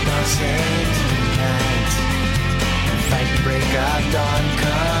I'll be gone, save tonight. And fight the break of dawn,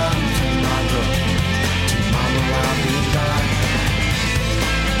 come tomorrow. Tomorrow I'll be gone.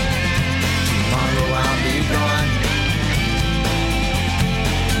 Tomorrow I'll be gone.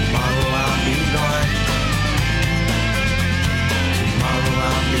 Tomorrow I'll be gone. Tomorrow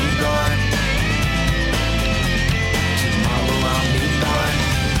I'll be gone. Tomorrow I'll be gone.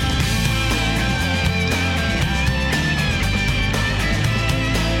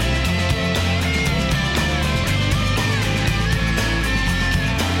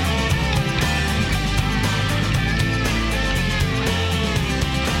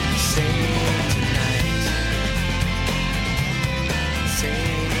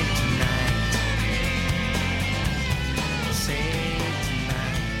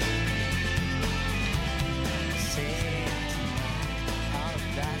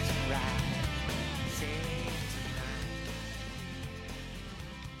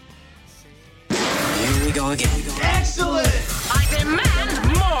 Excellent! I demand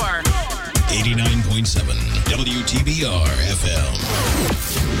more! 89.7 WTBR FM.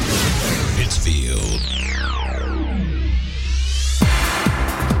 Pittsfield.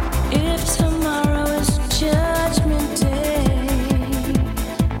 If tomorrow is Judgment Day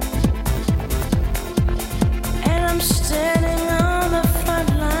and I'm standing on the front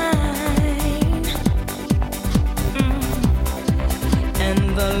line and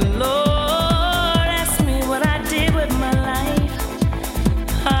the Lord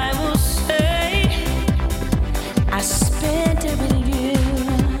spent it with you.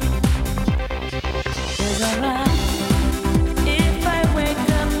 Is alright.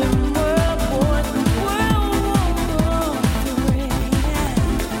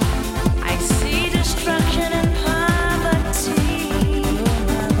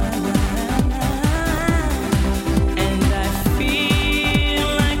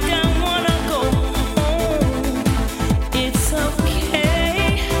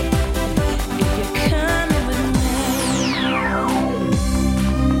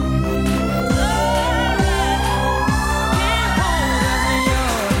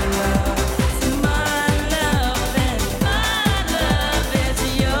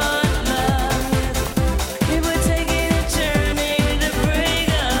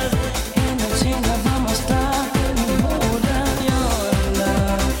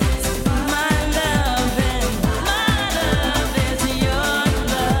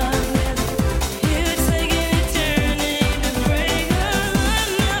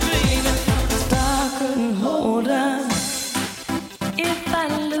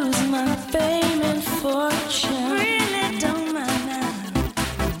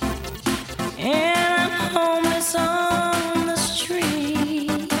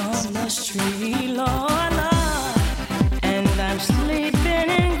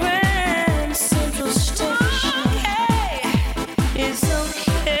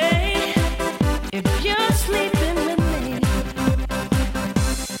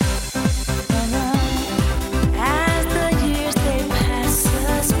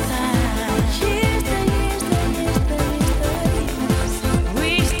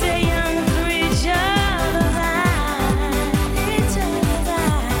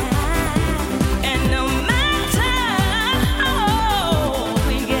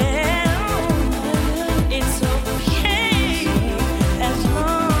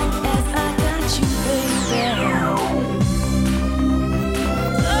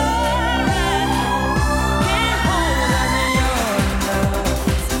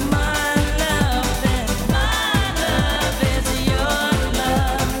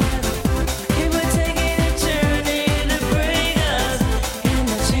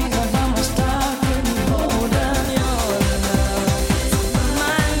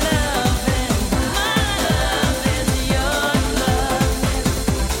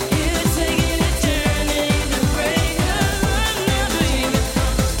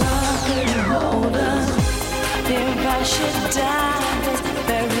 should die this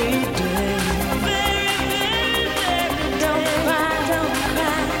very day. Don't cry,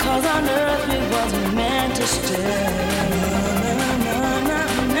 'cause on earth we wasn't meant to stay.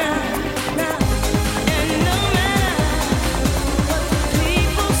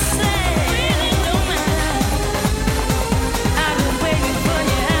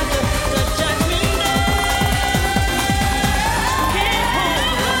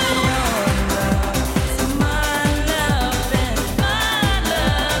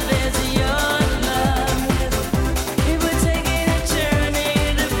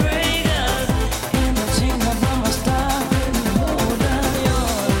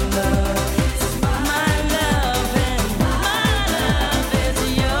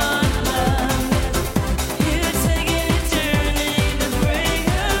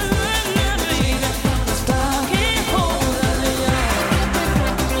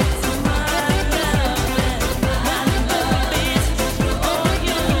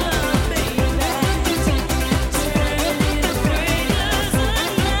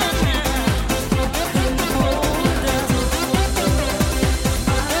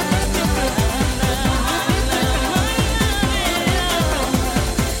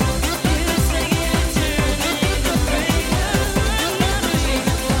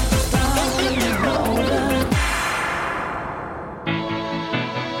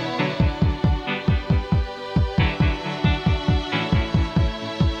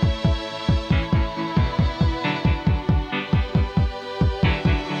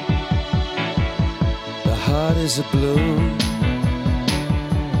 Is a bloom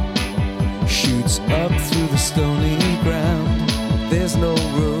shoots up through the stony ground. There's no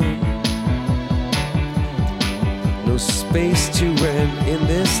room, no space to rent in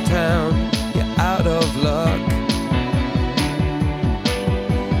this town. You're out of luck,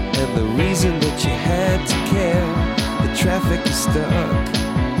 and the reason that you had to care, the traffic is stuck,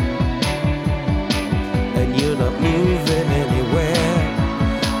 and you're not moving anywhere.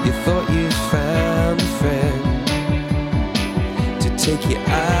 You thought you found a friend take you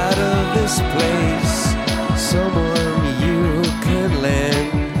out of this place, someone you could lend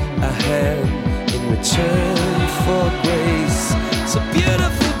a hand in return for grace. It's a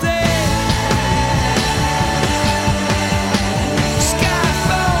beautiful day. Sky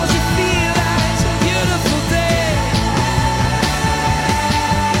falls, you feel like it's a beautiful day.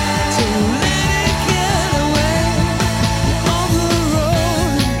 So let it get away on the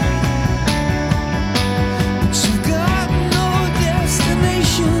road, but you've got no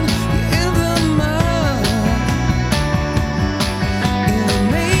destination. You're in the mud, in a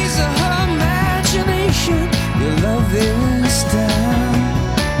maze of her imagination. Your love is down,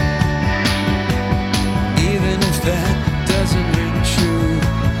 even if that doesn't ring true.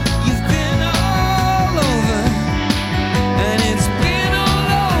 You've been all over, and it's been all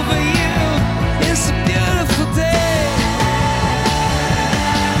over you. It's a beautiful day.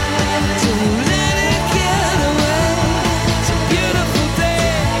 So let it get away. It's a beautiful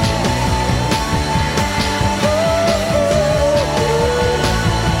day.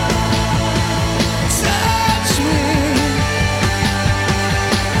 Touch me,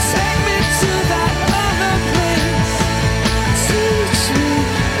 take me to that other place. Teach me,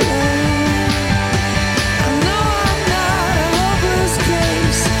 I know I'm not a hopeless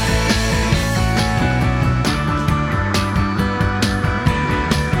case.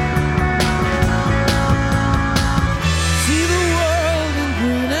 See the world in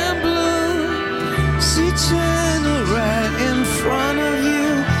green and blue. See China right in front of you.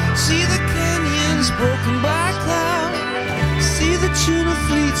 See the canyons broken by cloud. See the tuna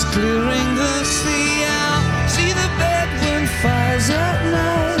fleets clearing the sea out. See the bedroom fires at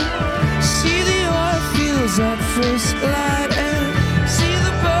night. See the oil fields at first light. And see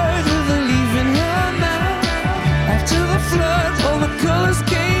the bird with a leaf in her mouth. After the flood, all the colors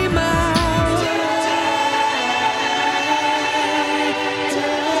came out.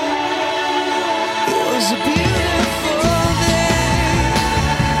 It was a beautiful day.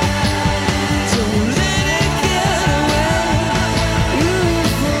 So let it get away.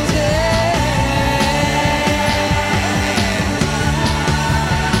 Beautiful day.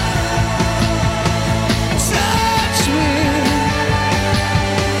 Touch me,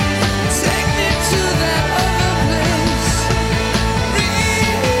 take me to that other place.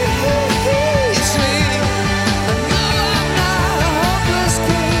 Reach me, I know I'm not a hopeless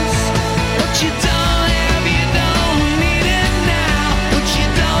case, but you don't have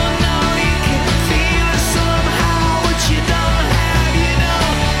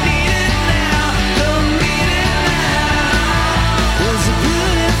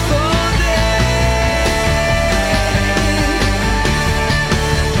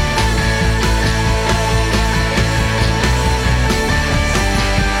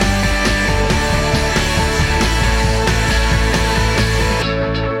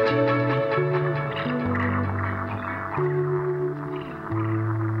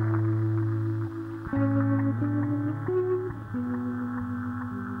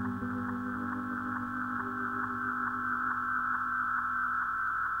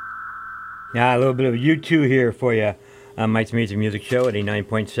A little bit of U2 here for you on Mike's Amazing Music Show at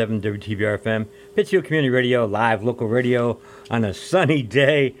 89.7 WTBR-FM. Pittsfield Community Radio, live local radio on a sunny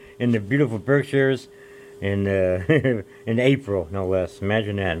day in the beautiful Berkshires in in April, no less.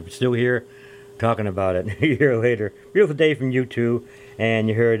 Imagine that. We're still here talking about it a year later. Beautiful day from U2. And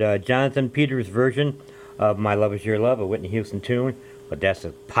you heard Jonathan Peters' version of My Love Is Your Love, a Whitney Houston tune. But that's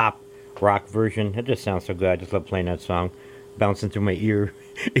a pop rock version. It just sounds so good. I just love playing that song. Bouncing through my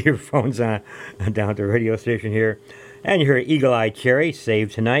earphones down at the radio station here. And you heard Eagle Eye Cherry,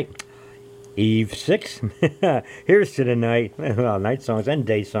 Save Tonight. Eve 6, Here's to the Night. Well, night songs and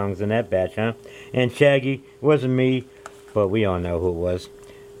day songs in that batch, huh? And Shaggy, it wasn't me, but we all know who it was.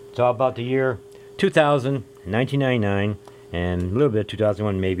 It's all about the year 2000, 1999, and a little bit of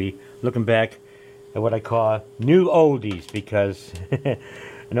 2001 maybe. Looking back at what I call new oldies, because an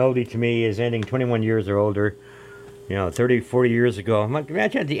oldie to me is anything 21 years or older. 30, 40 years ago.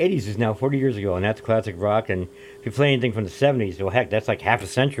 Imagine the 80s is now 40 years ago, and that's classic rock. And if you play anything from the 70s, well, heck, that's like half a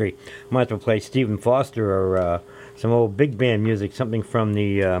century. Might have to play Stephen Foster or some old big band music, something from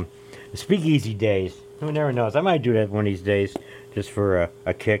the Speakeasy days. Who never knows? I might do that one of these days just for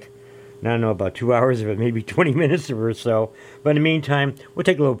a kick. I don't know, about 2 hours of it, maybe 20 minutes or so. But in the meantime, we'll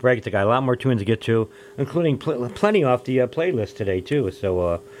take a little break. I got a lot more tunes to get to, including plenty off the playlist today, too.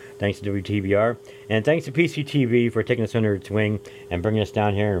 So thanks to WTBR. And thanks to PCTV for taking us under its wing and bringing us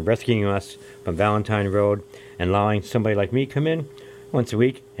down here and rescuing us from Valentine Road and allowing somebody like me come in once a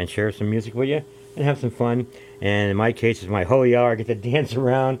week and share some music with you and have some fun. And in my case, it's my holy hour. I get to dance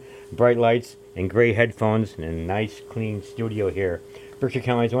around, bright lights and gray headphones and a nice, clean studio here. Berkshire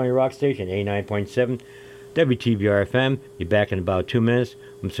County's only rock station, 89.7 WTBR-FM. Be back in about 2 minutes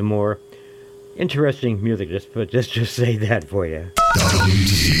with some more interesting music. Just say that for you.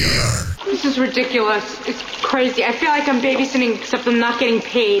 WTBR. This is ridiculous. It's crazy. I feel like I'm babysitting, except I'm not getting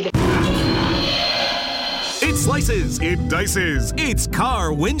paid. It slices, it dices, it's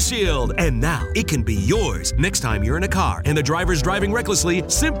Car Windshield. And now it can be yours. Next time you're in a car and the driver's driving recklessly,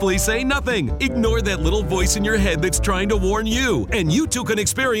 simply say nothing. Ignore that little voice in your head that's trying to warn you. And you too can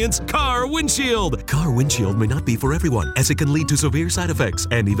experience Car Windshield. Car Windshield may not be for everyone, as it can lead to severe side effects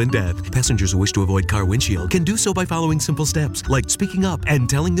and even death. Passengers who wish to avoid Car Windshield can do so by following simple steps, like speaking up and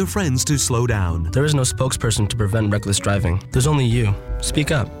telling their friends to slow down. There is no spokesperson to prevent reckless driving. There's only you.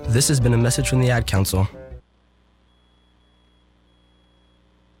 Speak up. This has been a message from the Ad Council.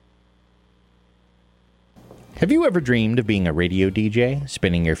 Have you ever dreamed of being a radio DJ,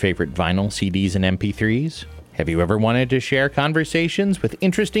 spinning your favorite vinyl, CDs, and MP3s? Have you ever wanted to share conversations with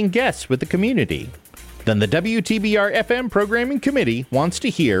interesting guests with the community? Then the WTBR FM Programming Committee wants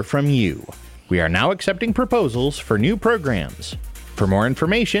to hear from you. We are now accepting proposals for new programs. For more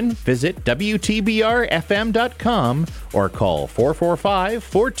information, visit WTBRFM.com or call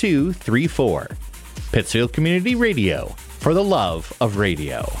 445-4234. Pittsfield Community Radio, for the love of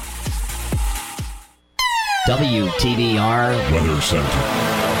radio. WTBR Weather Center.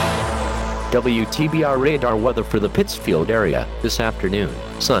 WTBR radar weather for the Pittsfield area this afternoon.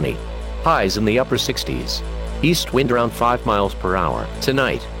 Sunny. Highs in the upper 60s. East wind around 5 miles per hour.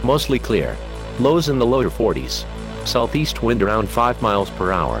 Tonight, mostly clear. Lows in the lower 40s. Southeast wind around 5 miles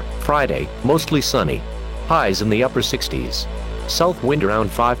per hour. Friday, mostly sunny. Highs in the upper 60s. South wind around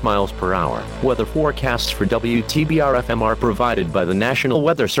 5 miles per hour. Weather forecasts for WTBR FM are provided by the National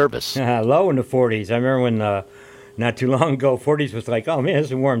Weather Service. Low in the 40s. I remember when not too long ago, 40s was like, oh man,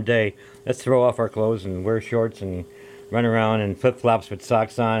 it's a warm day. Let's throw off our clothes and wear shorts and run around in flip-flops with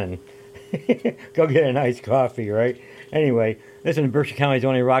socks on and go get a nice coffee, right? Anyway, listen to Berkshire County's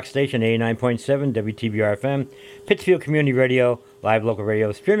only rock station, 89.7 WTBR FM, Pittsfield Community Radio, live local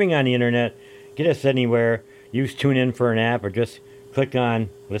radio, streaming on the internet. Get us anywhere. Use TuneIn for an app or just click on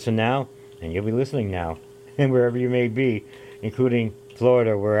Listen Now, and you'll be listening now, and wherever you may be, including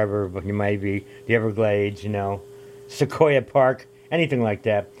Florida, wherever you might be, the Everglades, Sequoia Park, anything like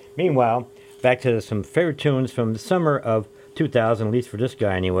that. Meanwhile, back to some favorite tunes from the summer of 2000, at least for this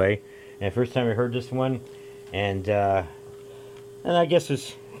guy anyway. And first time I heard this one, and I guess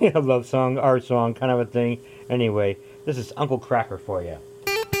it's a love song, art song, kind of a thing. Anyway, this is Uncle Cracker for you.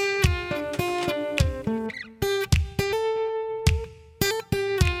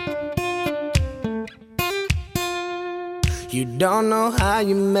 You don't know how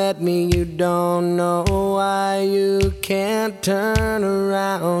you met me, you don't know why you can't turn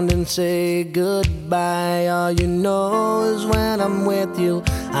around and say goodbye. All you know is when I'm with you,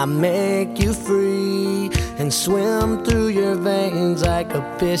 I make you free and swim through your veins like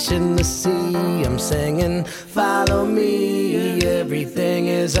a fish in the sea. I'm singing, follow me, everything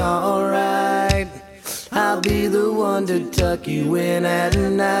is alright. I'll be the one to tuck you in at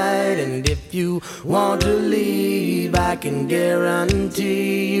night And if you want to leave, I can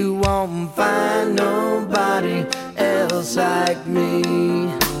guarantee you won't find nobody else like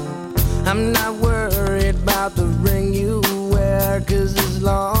me. I'm not worried about the ring you wear, 'cause as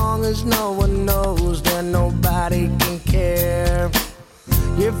long as no one knows, then nobody can care.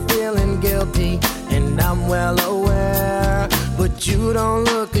 You're feeling guilty, and I'm well aware, but you don't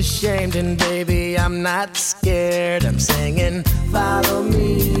look ashamed, and baby, I'm not scared. I'm singing, follow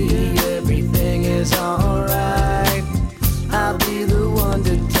me, everything is alright. I'll be the one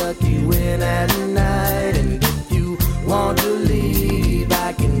to tuck you in at night, and if you want to leave,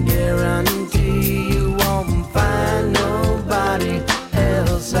 I can guarantee you won't find nobody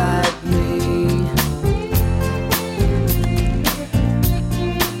else like me.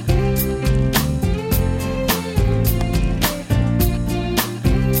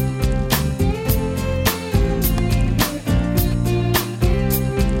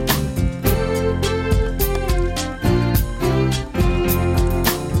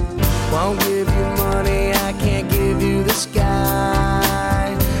 Won't give you money, I can't give you the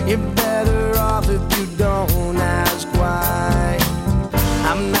sky. You're better off if you don't ask why.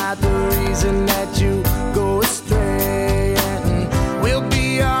 I'm not the reason that you go astray, and we'll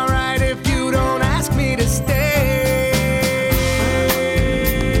be alright if you don't ask me to stay.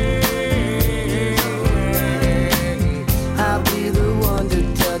 I'll be the one to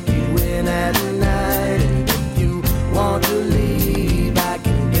tuck you in at night, and if you want to leave, I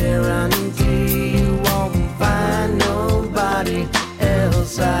can guarantee you won't find nobody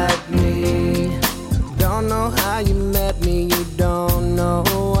else like me. Don't know how you met me, you don't know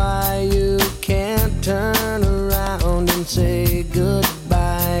why you can't turn around and say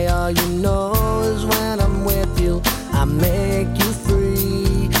goodbye. All you know is when I'm with you, I make you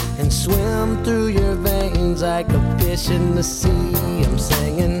free and swim through your veins like a fish in the sea. I'm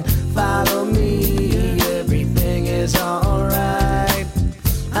singing, follow me, everything is alright.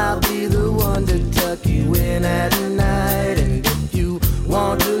 I'll be the one to tuck you in at night, and if you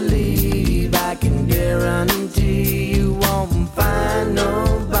want to leave, I can guarantee you won't find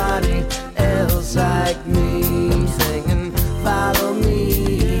nobody else like me. I'm singing, follow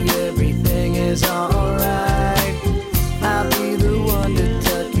me, everything is alright. I'll be the one to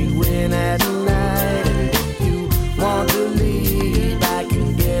tuck you in at night, and if you want to leave, I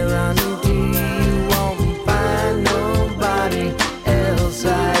can guarantee you won't find nobody else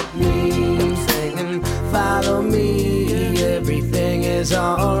like me. I'm singing, follow me, everything is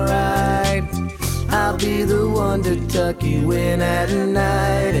alright. I'll be the one to tuck you in at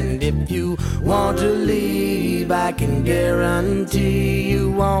night, and if you want to leave, I can guarantee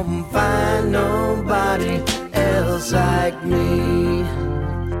you won't find nobody else like me.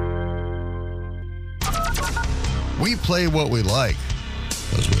 We play what we like,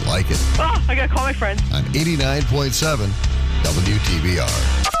 because we like it. Oh, I gotta call my friend. On 89.7 WTBR.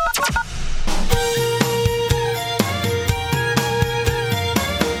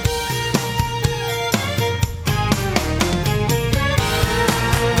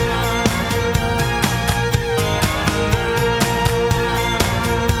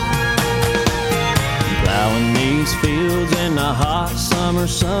 Plowing these fields in the hot summer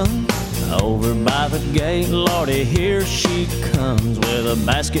sun. Over by the gate, Lordy, here she comes with a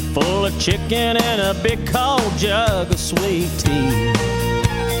basket full of chicken and a big cold jug of sweet tea.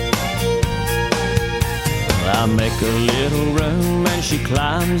 I make a little room and she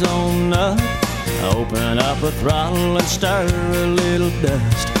climbs on up. Open up a throttle and stir a little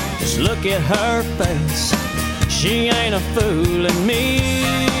dust. Just look at her face, she ain't a fooling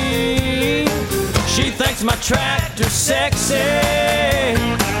me. She thinks my tractor's sexy,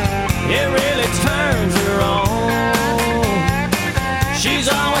 it really turns her on. She's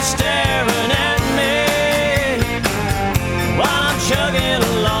always staring at me while I'm chugging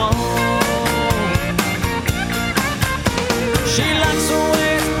along. She likes the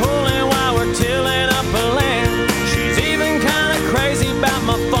way it's pulling while we're tilling up a land. She's even kind of crazy about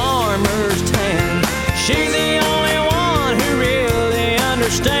my farmer's tan. She's the only one who really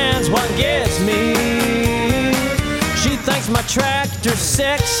understands what gets me. She thinks my tractor's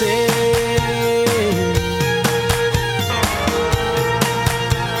sexy.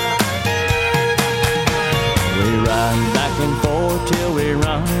 We ride back and forth till we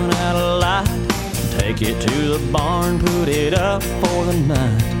run out of light. Take it to the barn, put it up for the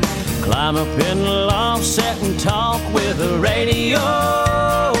night. Climb up in the loft, sit and talk with the radio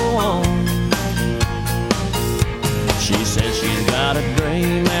on. She says she's got a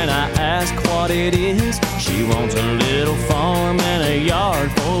dream and I ask what it is. She wants a little farm and a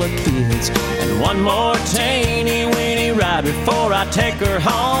yard full of kids, and one more teeny weeny ride before I take her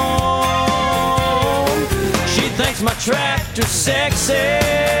home. thinks my tractor's sexy.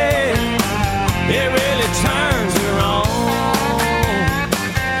 It really turns her on.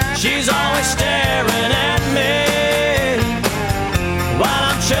 She's always staring at me while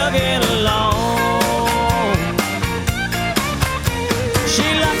I'm chugging along.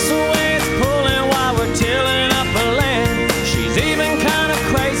 She likes the way it's pulling while we're tilling up a land. She's even kind of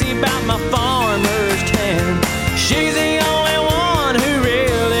crazy about my farmer's tan. She's the only one who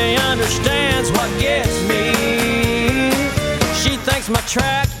really understands what gets me. She thinks my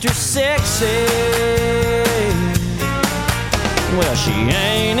tractor's sexy. Well, she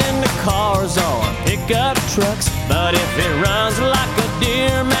ain't into cars or pickup trucks, but if it runs like a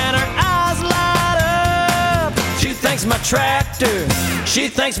deer, man, her eyes light up. She thinks my tractor, she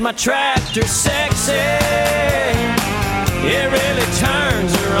thinks my tractor's sexy. It really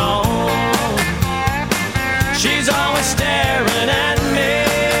turns her on. She's always staring at me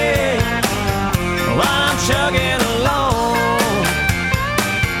while I'm chugging along.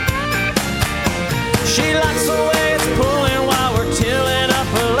 She likes the way it's pulling while we're tilling up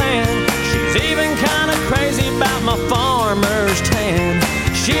her land. She's even kind of crazy about my farmer's tan.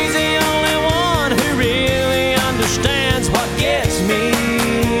 She's the only one who really understands what gets me.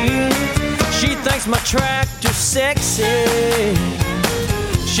 She thinks my tractor's sexy.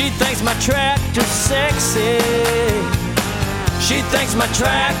 She thinks my tractor's sexy. She thinks my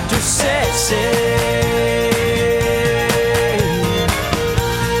tractor's sexy.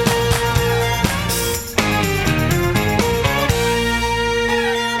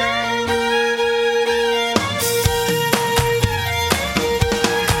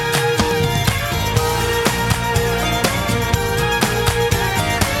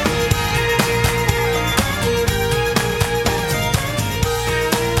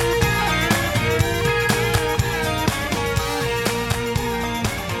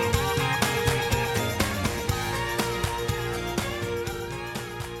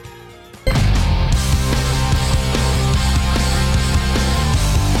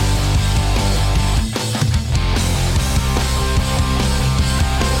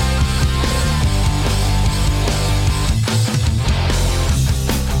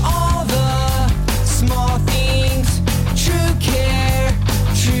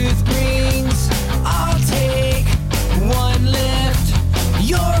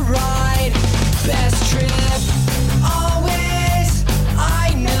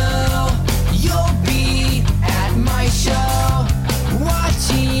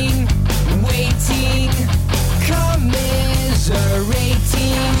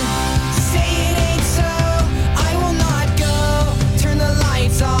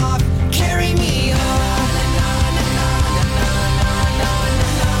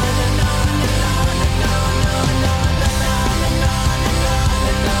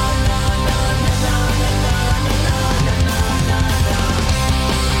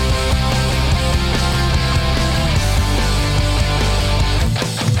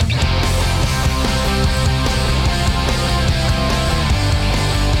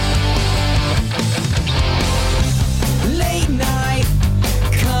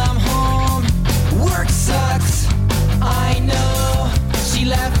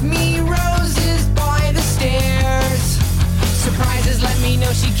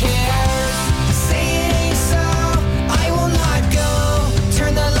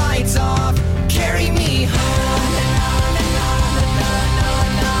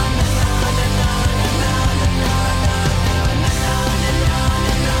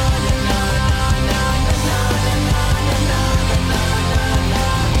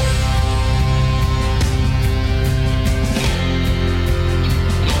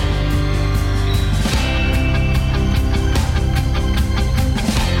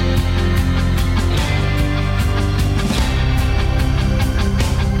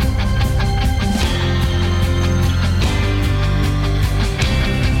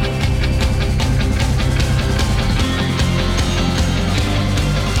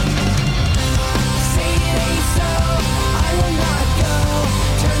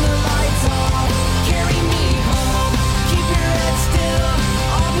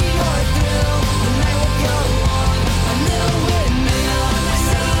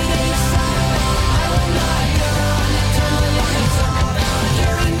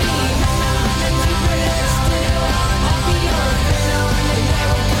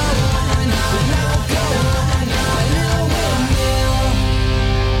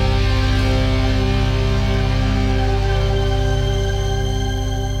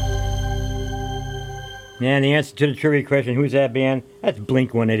 And the answer to the trivia question, who's that band? That's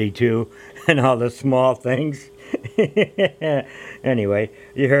Blink-182 and all the small things. Anyway,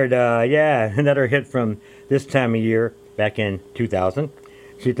 you heard, another hit from this time of year back in 2000.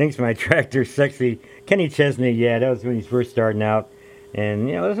 She Thinks My Tractor's Sexy. Kenny Chesney, that was when he's first starting out. And,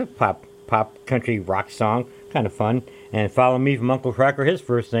 it was a pop country rock song. Kind of fun. And Follow Me from Uncle Crocker, his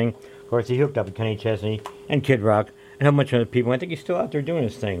first thing. Of course, he hooked up with Kenny Chesney and Kid Rock. And a bunch of other people. I think he's still out there doing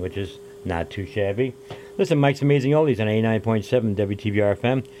his thing, which is not too shabby. Listen, Mike's Amazing Oldies on 89.7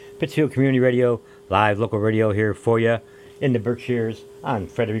 WTBR-FM. Pittsfield Community Radio, live local radio here for you in the Berkshires on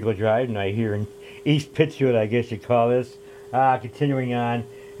Frederico Drive. And I here in East Pittsfield, I guess you call this. Continuing on,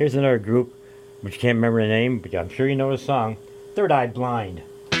 here's another group, which you can't remember the name, but I'm sure you know the song, Third Eye Blind.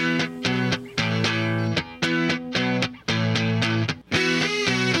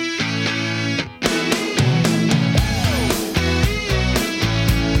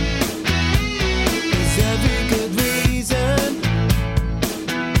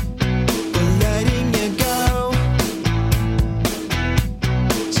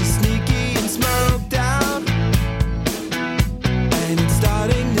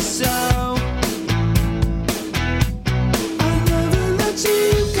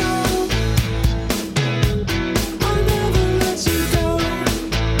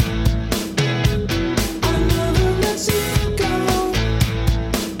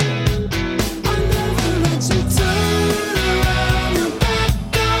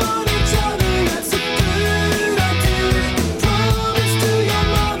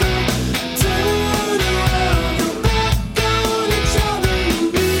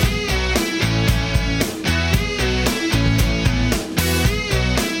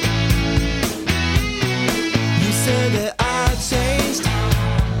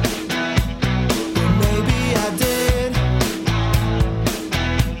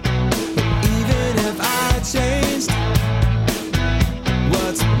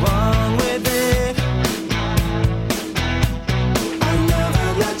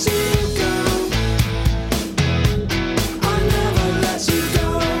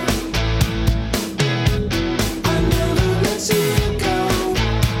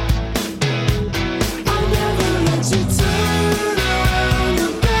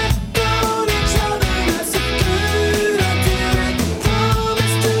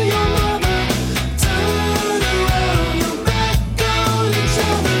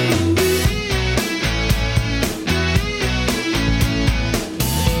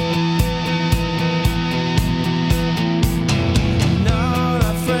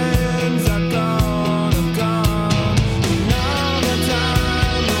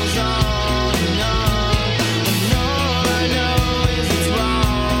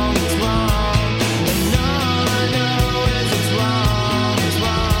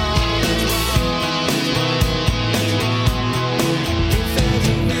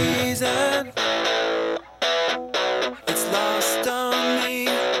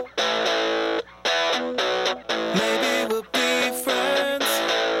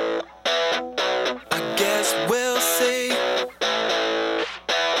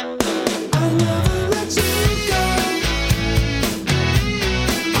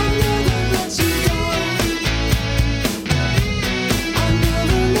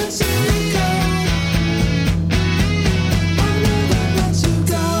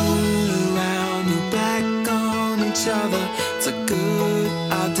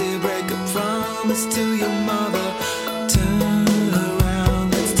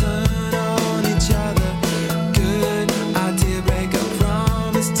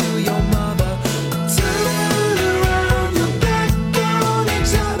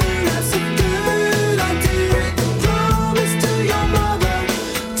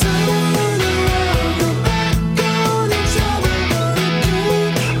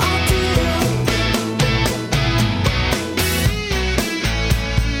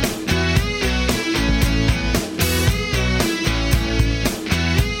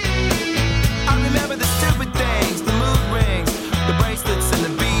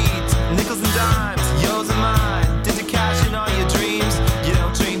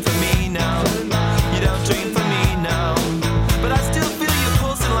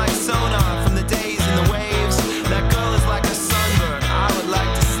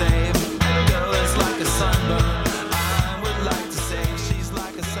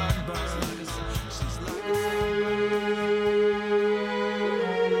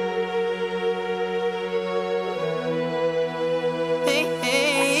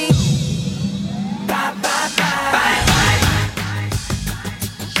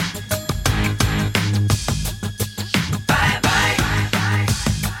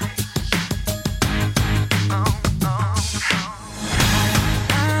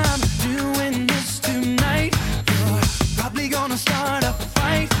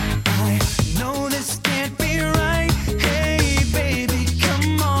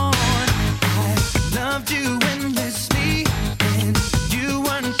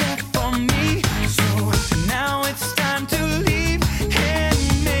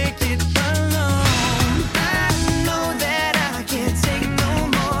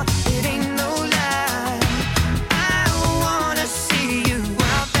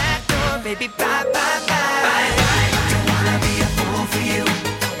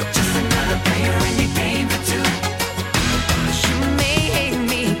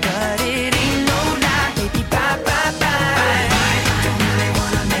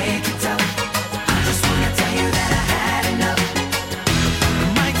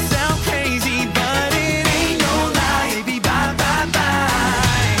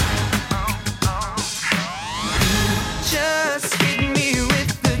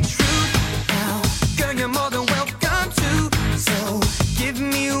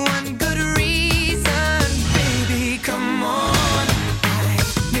 one good reason. Baby, come on. I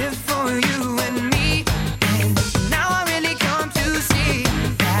live for you and me. And now I really come to see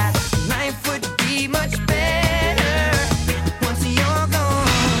that life would be much better once you're gone.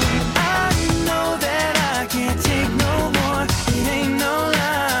 I know that I can't take no more. It ain't no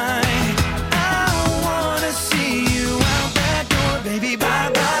lie. I wanna see you out that door, baby. Bye,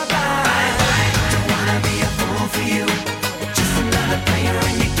 bye, bye. Don't wanna be a fool for you. Just another player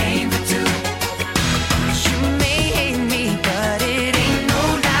in your game for two. You may hate me, but it ain't no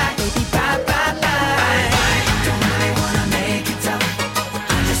lie, baby. Bye, bye, bye. Don't really wanna make it tough.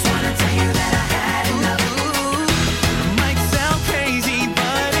 I just wanna tell you that I had enough. Might sound crazy,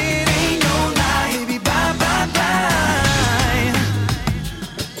 but it ain't no lie, baby. Bye, bye, bye.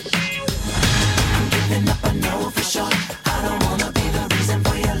 I'm giving up, I know for sure. I don't wanna be the reason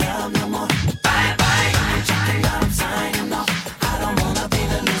for your love no more. Bye, bye. I'm checking out, I'm signing off. I don't wanna be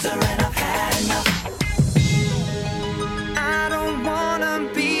the loser and I've had enough. I don't wanna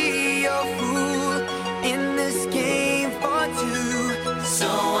be your fool in this game for two. So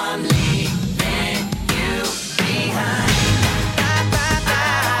I'm leaving you behind. Bye, bye,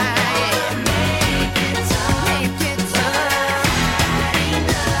 bye. Make it tough. Make it tough.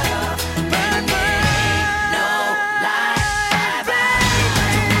 Enough. Bye, bye. No lie. Bye, bye.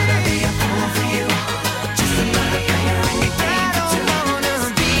 Don't wanna be a fool for you. Just another player in your game for two. I don't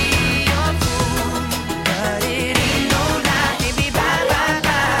wanna be your fool, but it ain't no lie, baby. Bye, bye,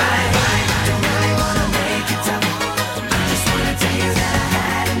 bye. Don't really wanna make it tough. I just wanna tell you that I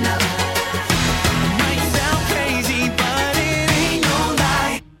had enough. Might sound crazy, but it ain't no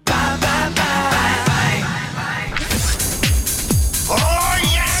lie. Bye, bye, bye. Oh,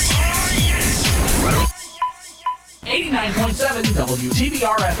 yes! 89.7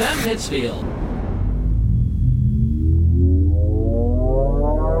 WTBR FM Pittsfield.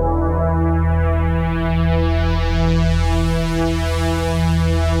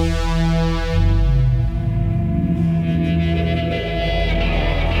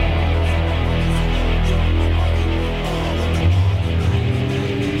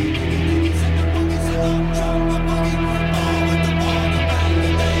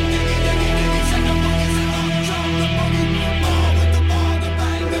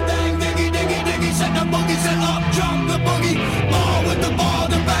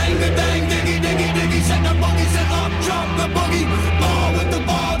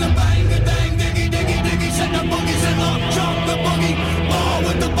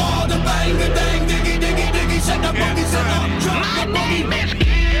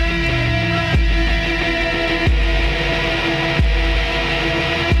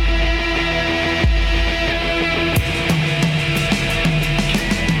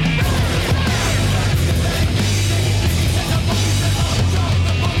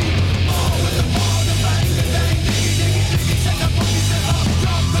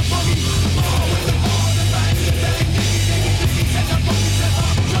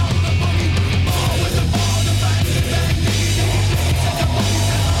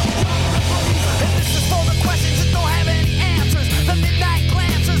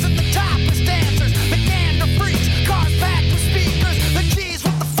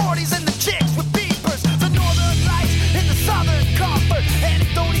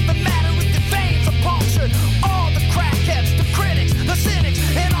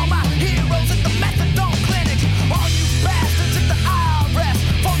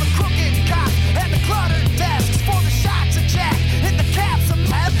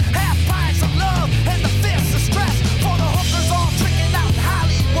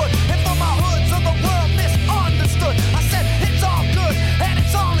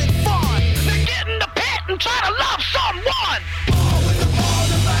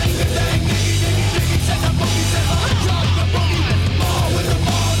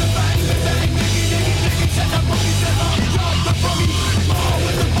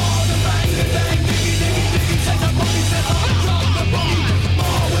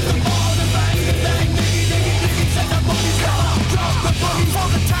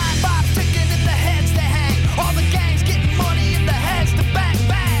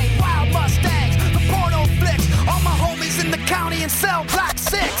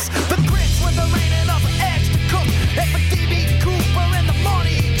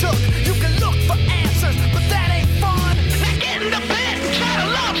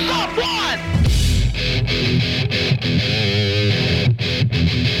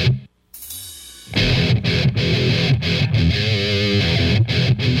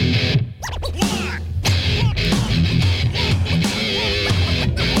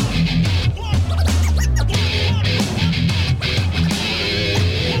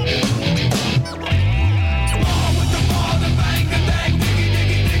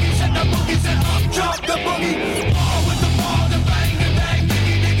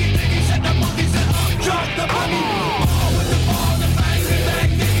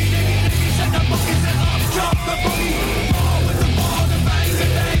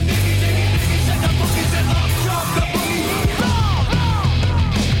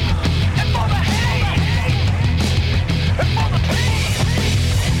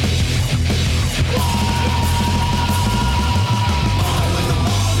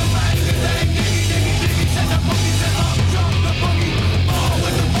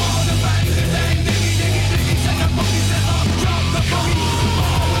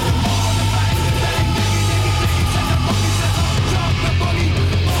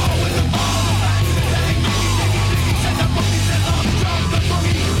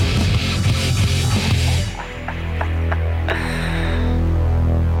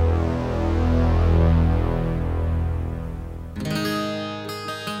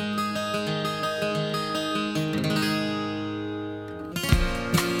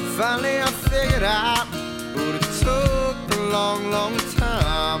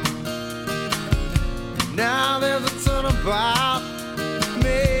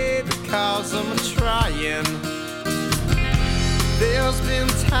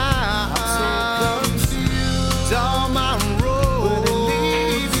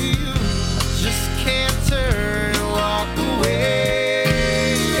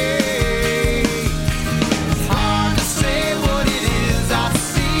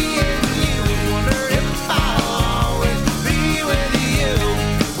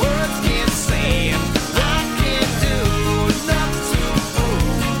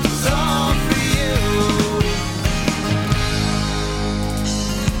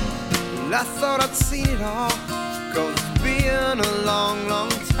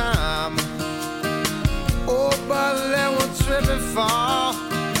 every fall,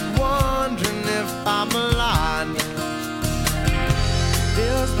 wondering if I'm alive.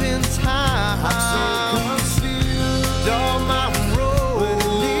 There's been times I'm so confused. All my road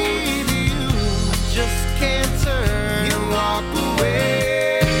lead you. I just can't turn and walk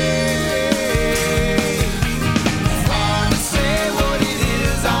away. It's hard to say what it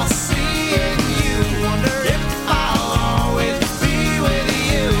is I see in you. Wonder if I'll always be with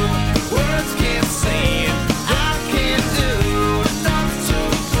you. Words can't say it, I can't do enough to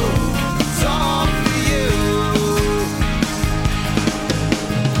prove it's all for you.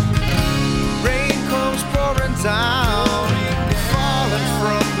 Rain comes pouring down, falling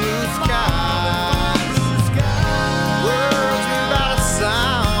from blue skies. Words without a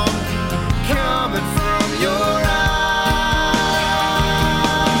sound, coming from your eyes.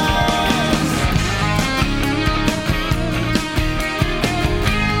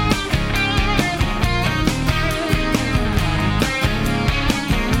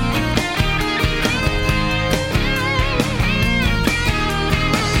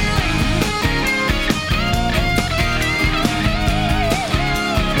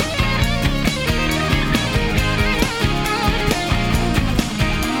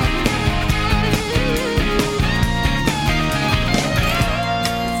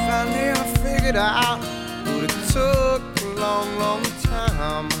 Finally I figured out what it took a long, long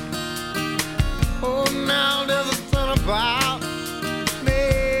time. Oh, now there's a ton about,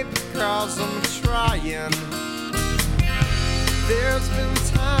 maybe because I'm trying. There's been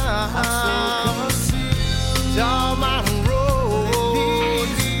times all my road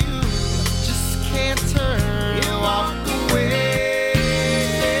just can't turn and walk away.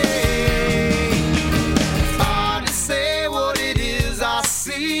 It's hard to say what it is I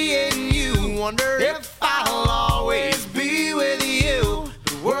see in you. Wonder if I'll always be with you.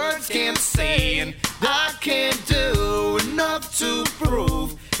 The words can't say and I can't do enough to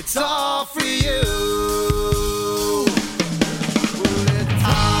prove it's all for you. It's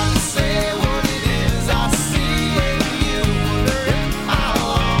hard to say what it is I see in you. Wonder if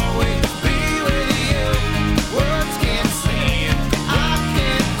I'll always be with you. Words can't say it, I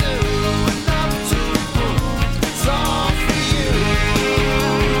can't do enough to prove it's all for you.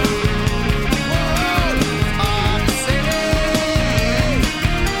 Hard to say,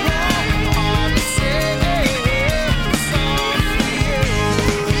 hard to say, it's all for you.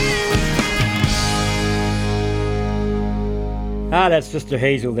 Ah, that's Sister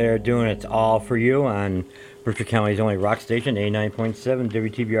Hazel there doing It's All For You on Berkshire County's only rock station, 89.7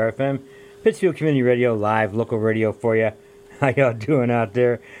 WTBR FM. Pittsfield Community Radio, live local radio for you. How y'all doing out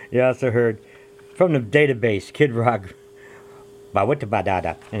there? You also heard from the database, Kid Rock,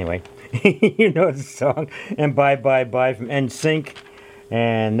 Ba-Witta-Ba-Da-Da. Anyway, you know the song. And Bye Bye Bye from NSYNC.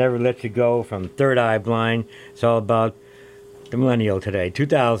 And Never Let You Go from Third Eye Blind. It's all about the millennial today,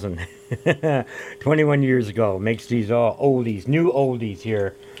 2000. 21 years ago. Makes these all oldies, new oldies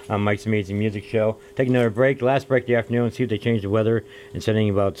here on Mike's Amazing Music Show. Take another break, last break of the afternoon, see if they change the weather and say anything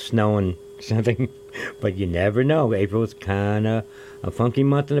about snow and something. But you never know. April is kind of a funky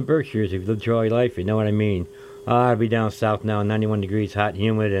month in the Berkshires. If you live your life, you know what I mean. I'll be down south now, 91 degrees, hot and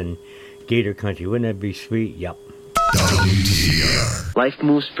humid, and Gator Country. Wouldn't that be sweet? Yep. Life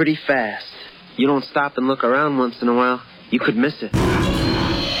moves pretty fast. You don't stop and look around once in a while, you could miss it.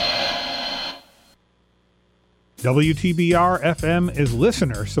 WTBR FM is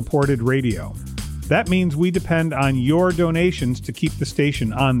listener-supported radio. That means we depend on your donations to keep the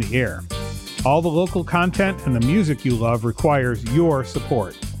station on the air. All the local content and the music you love requires your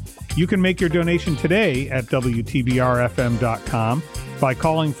support. You can make your donation today at WTBRFM.com by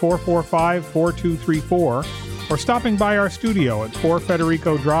calling 445-4234 or stopping by our studio at 4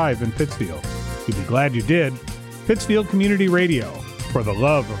 Federico Drive in Pittsfield. You'll be glad you did. Pittsfield Community Radio, for the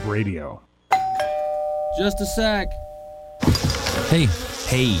love of radio. Just a sec. Hey,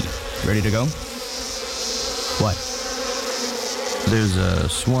 ready to go? What? There's a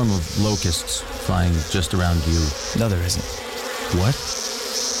swarm of locusts flying just around you. No, there isn't. What?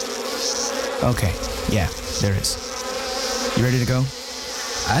 Okay, yeah, there is. You ready to go?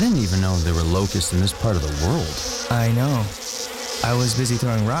 I didn't even know there were locusts in this part of the world. I know. I was busy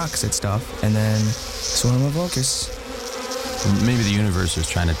throwing rocks at stuff, and then swarm of locusts. Maybe the universe is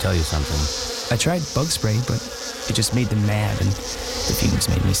trying to tell you something. I tried bug spray, but it just made them mad, and the fumes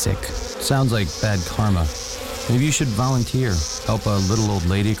made me sick. Sounds like bad karma. Maybe you should volunteer. Help a little old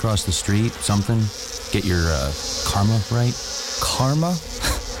lady across the street, something. Get your karma right. Karma?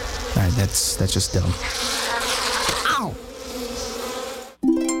 All right, that's just dumb. Ow!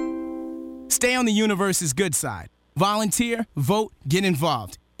 Stay on the universe's good side. Volunteer, vote, get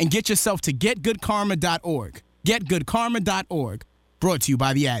involved, and get yourself to getgoodkarma.org. GetGoodKarma.org. Brought to you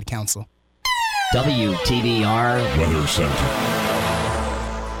by the Ad Council. WTBR Weather Center.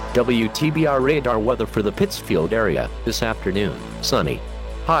 WTBR radar weather for the Pittsfield area this afternoon. Sunny.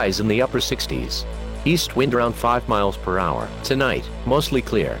 Highs in the upper 60s. East wind around 5 miles per hour. Tonight, mostly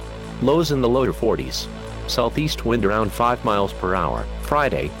clear. Lows in the lower 40s. Southeast wind around 5 miles per hour.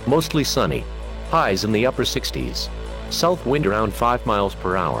 Friday, mostly sunny. Highs in the upper 60s. South wind around 5 miles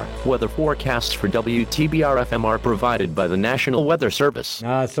per hour. Weather forecasts for WTBR FM are provided by the National Weather Service.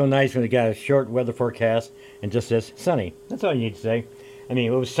 It's so nice when they got a short weather forecast and just says sunny. That's all you need to say. I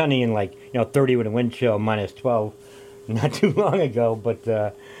mean, it was sunny in 30 with a wind chill minus 12 not too long ago, but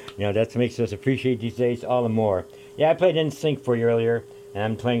that makes us appreciate these days all the more. Yeah, I played NSYNC for you earlier, and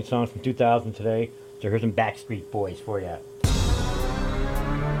I'm playing songs from 2000 today, so here's some Backstreet Boys for you.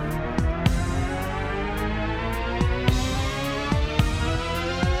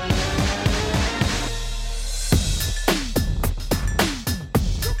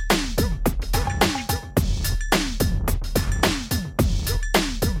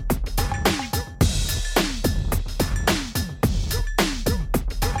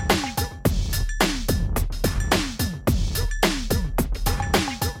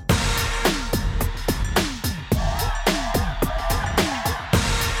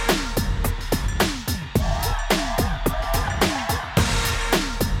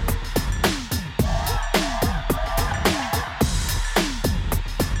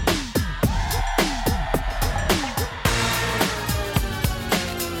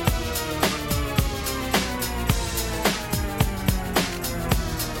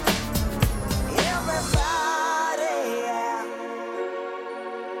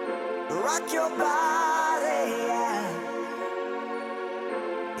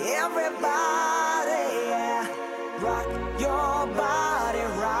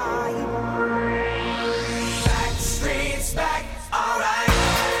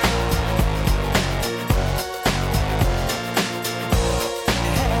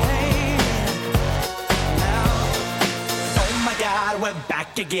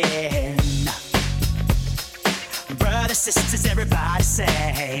 Again, brothers, sisters, everybody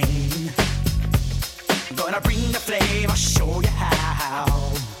sing. Gonna bring the flame, I'll show you how.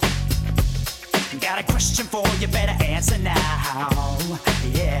 Got a question for you, better answer now.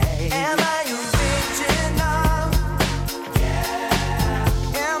 Yeah. Am I original? Yeah.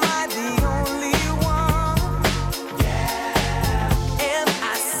 Am I the only one? Yeah. Am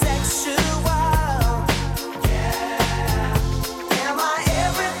I sexual?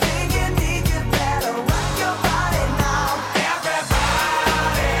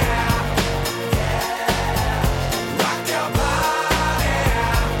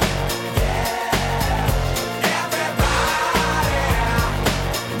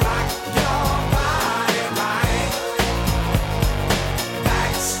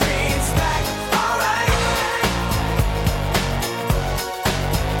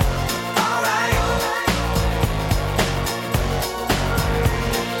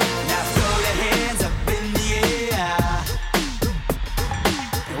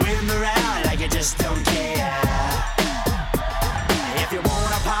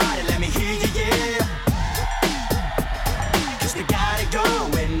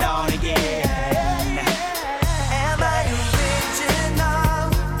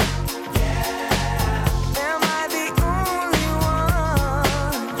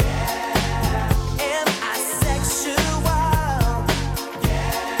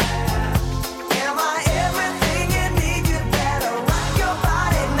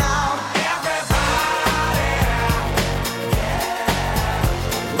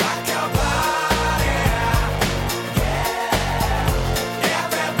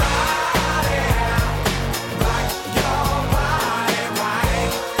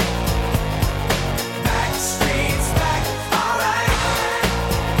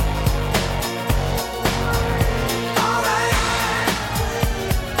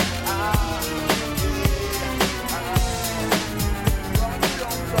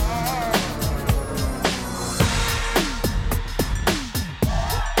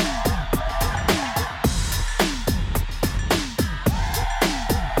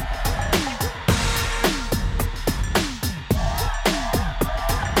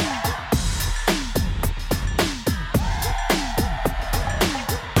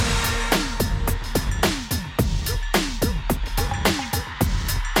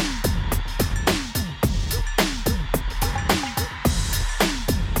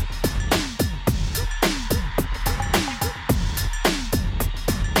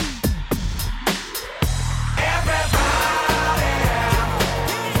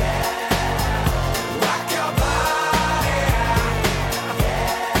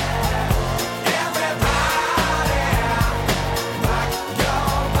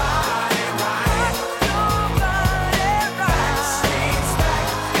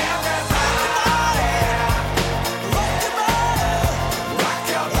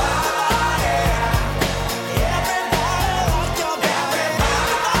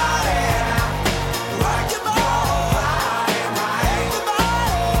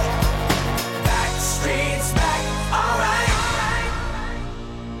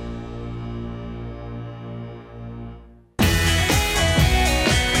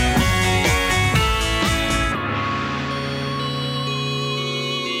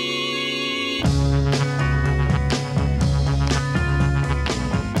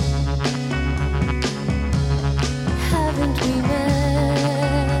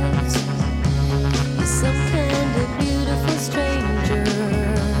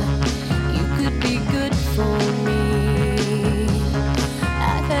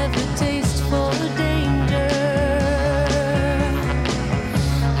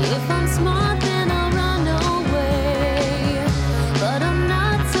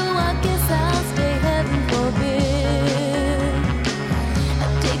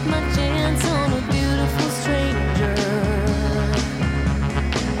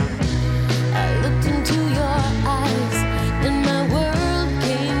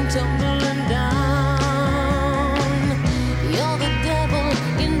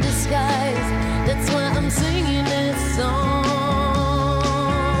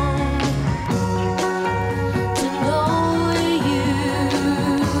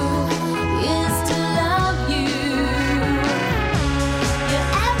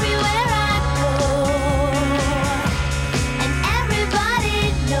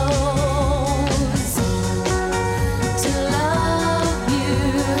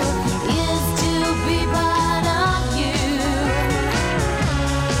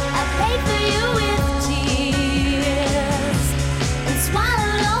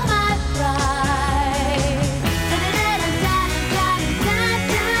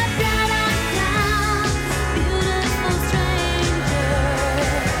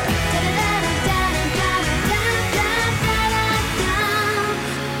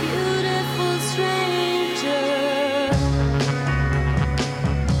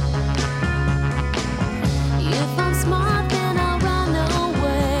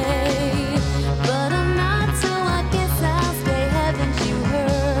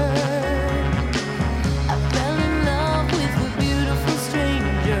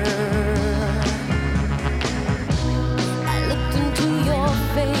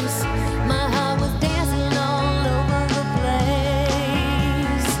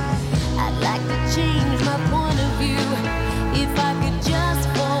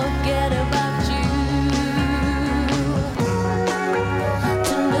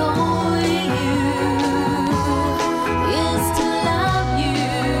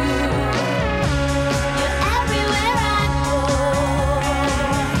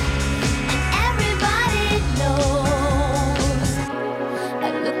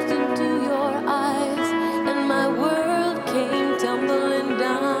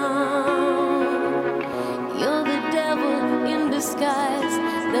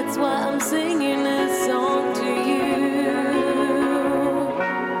 That's why I'm singing this song to you.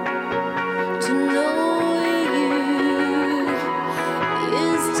 To know you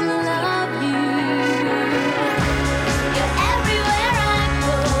is to love you. You're everywhere I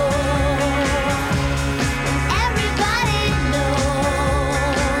go. Everybody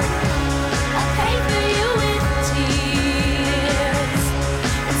knows I pray for you with tears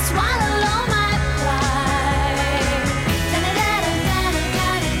and swallow all my pride.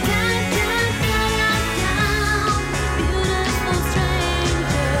 Beautiful stranger.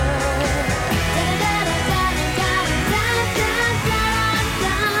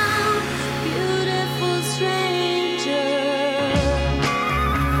 Beautiful stranger.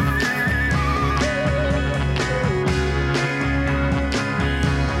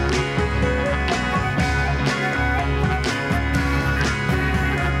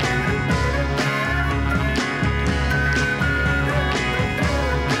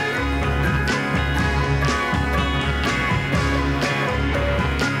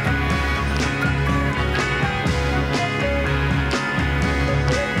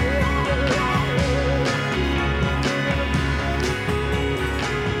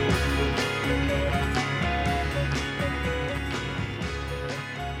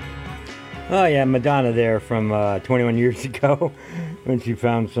 Oh yeah, Madonna there from 21 years ago when she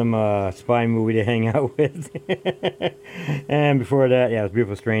found some spy movie to hang out with. And before that, yeah, it was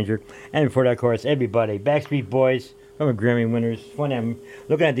Beautiful Stranger. And before that, of course, everybody, Backstreet Boys, from a Grammy winners. Funny, I'm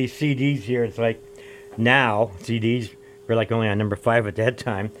looking at these CDs here. It's like now CDs were like only on number 5 at that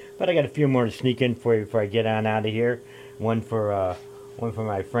time. But I got a few more to sneak in for you before I get on out of here. One for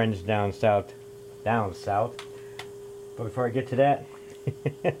my friends down south. But before I get to that.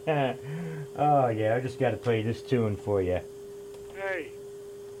 Oh yeah, I just got to play this tune for you. Hey,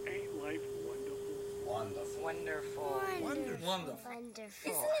 ain't life wonderful? Wonderful. Wonderful.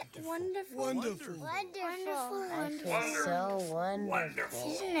 Isn't it wonderful? Wonderful. I feel so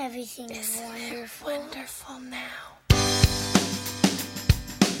wonderful. Isn't everything wonderful? Wonderful now.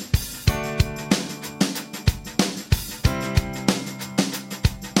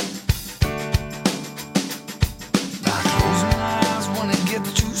 Get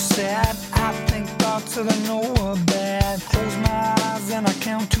too sad. I think thoughts that I know are bad. Close my eyes and I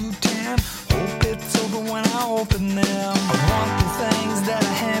count to 10. Hope it's over when I open them. I want the things that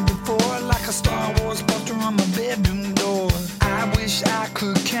I had before, like a Star Wars poster on my bedroom door. I wish I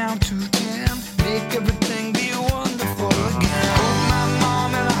could count to 10. Make everything be wonderful again. I hold my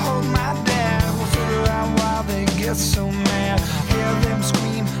mom and I hold my dad. We'll figure out why they get so mad. I hear them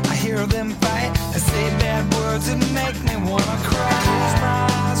scream, I hear them fight. They say bad words that make me wanna cry. Close my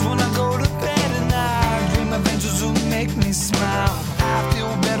eyes when I go to bed and I dream of angels who make me smile. I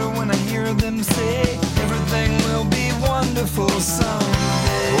feel better when I hear them say everything will be wonderful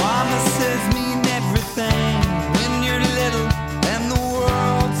someday.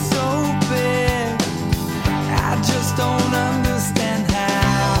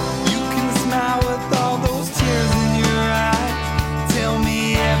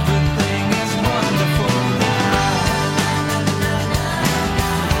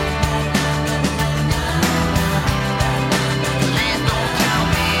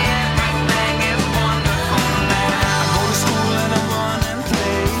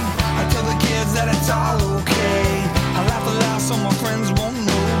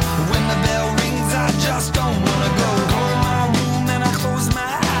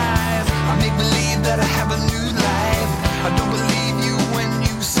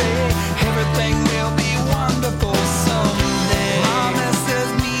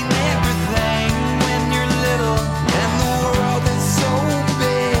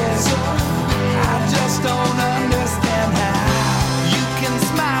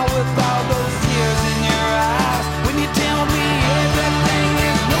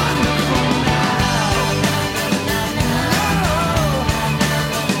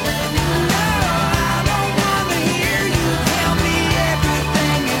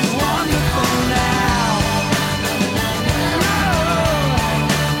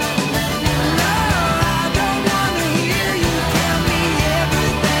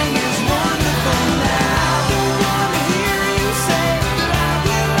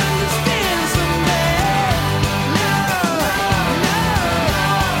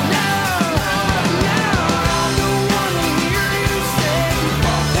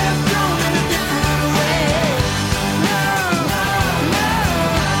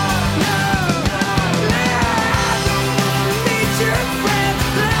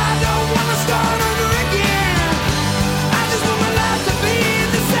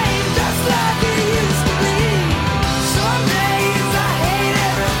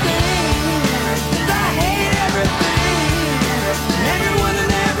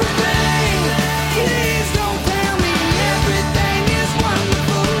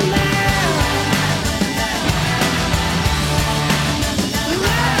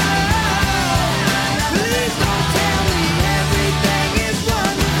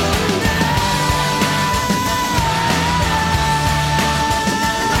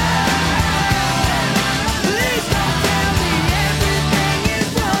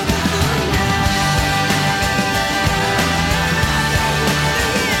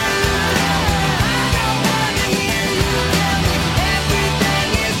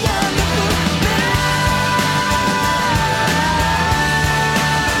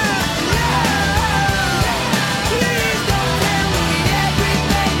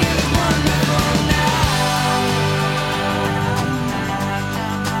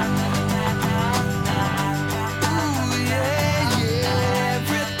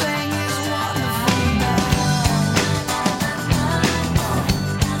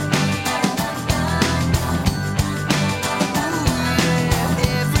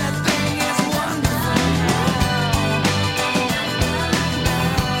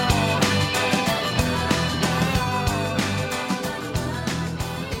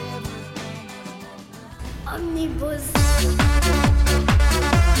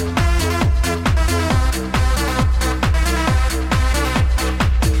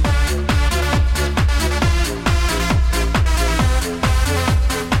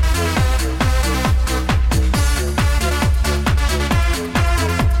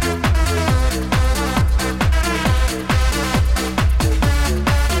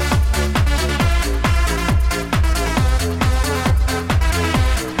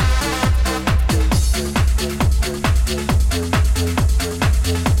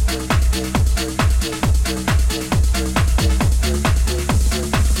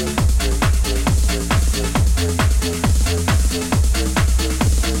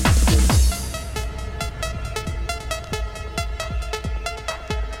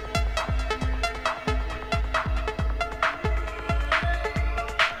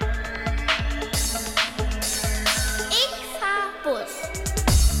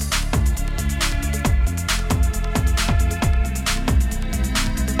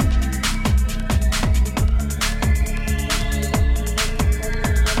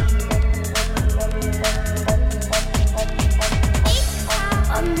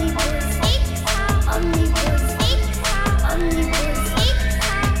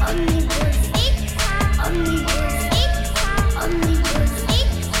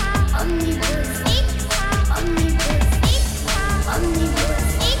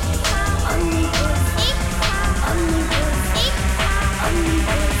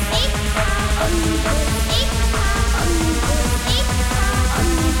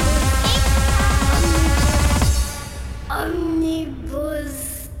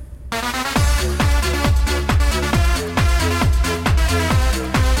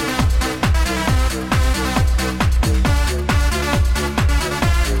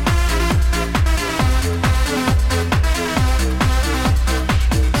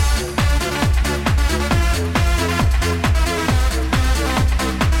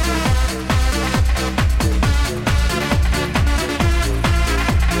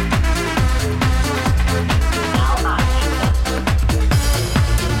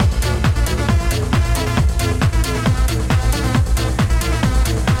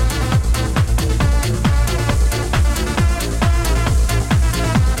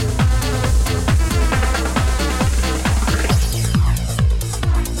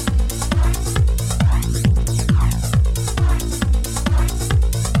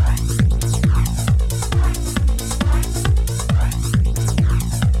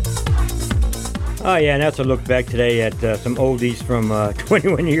 Oh, yeah, and that's a look back today at some oldies from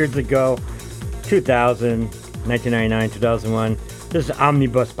 21 years ago, 2000, 1999, 2001. This is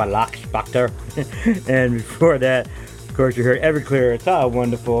Omnibus by Lock Spector. And before that, of course, you heard Everclear. It's all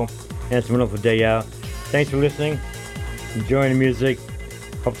wonderful. And it's a wonderful day out. Thanks for listening. Enjoying the music.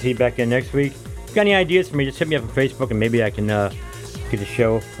 Hope to see you back in next week. If you got any ideas for me, just hit me up on Facebook and maybe I can get a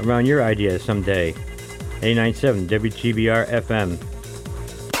show around your ideas someday. 89.7 WTBR FM.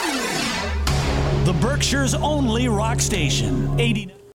 The Berkshire's only rock station. 89.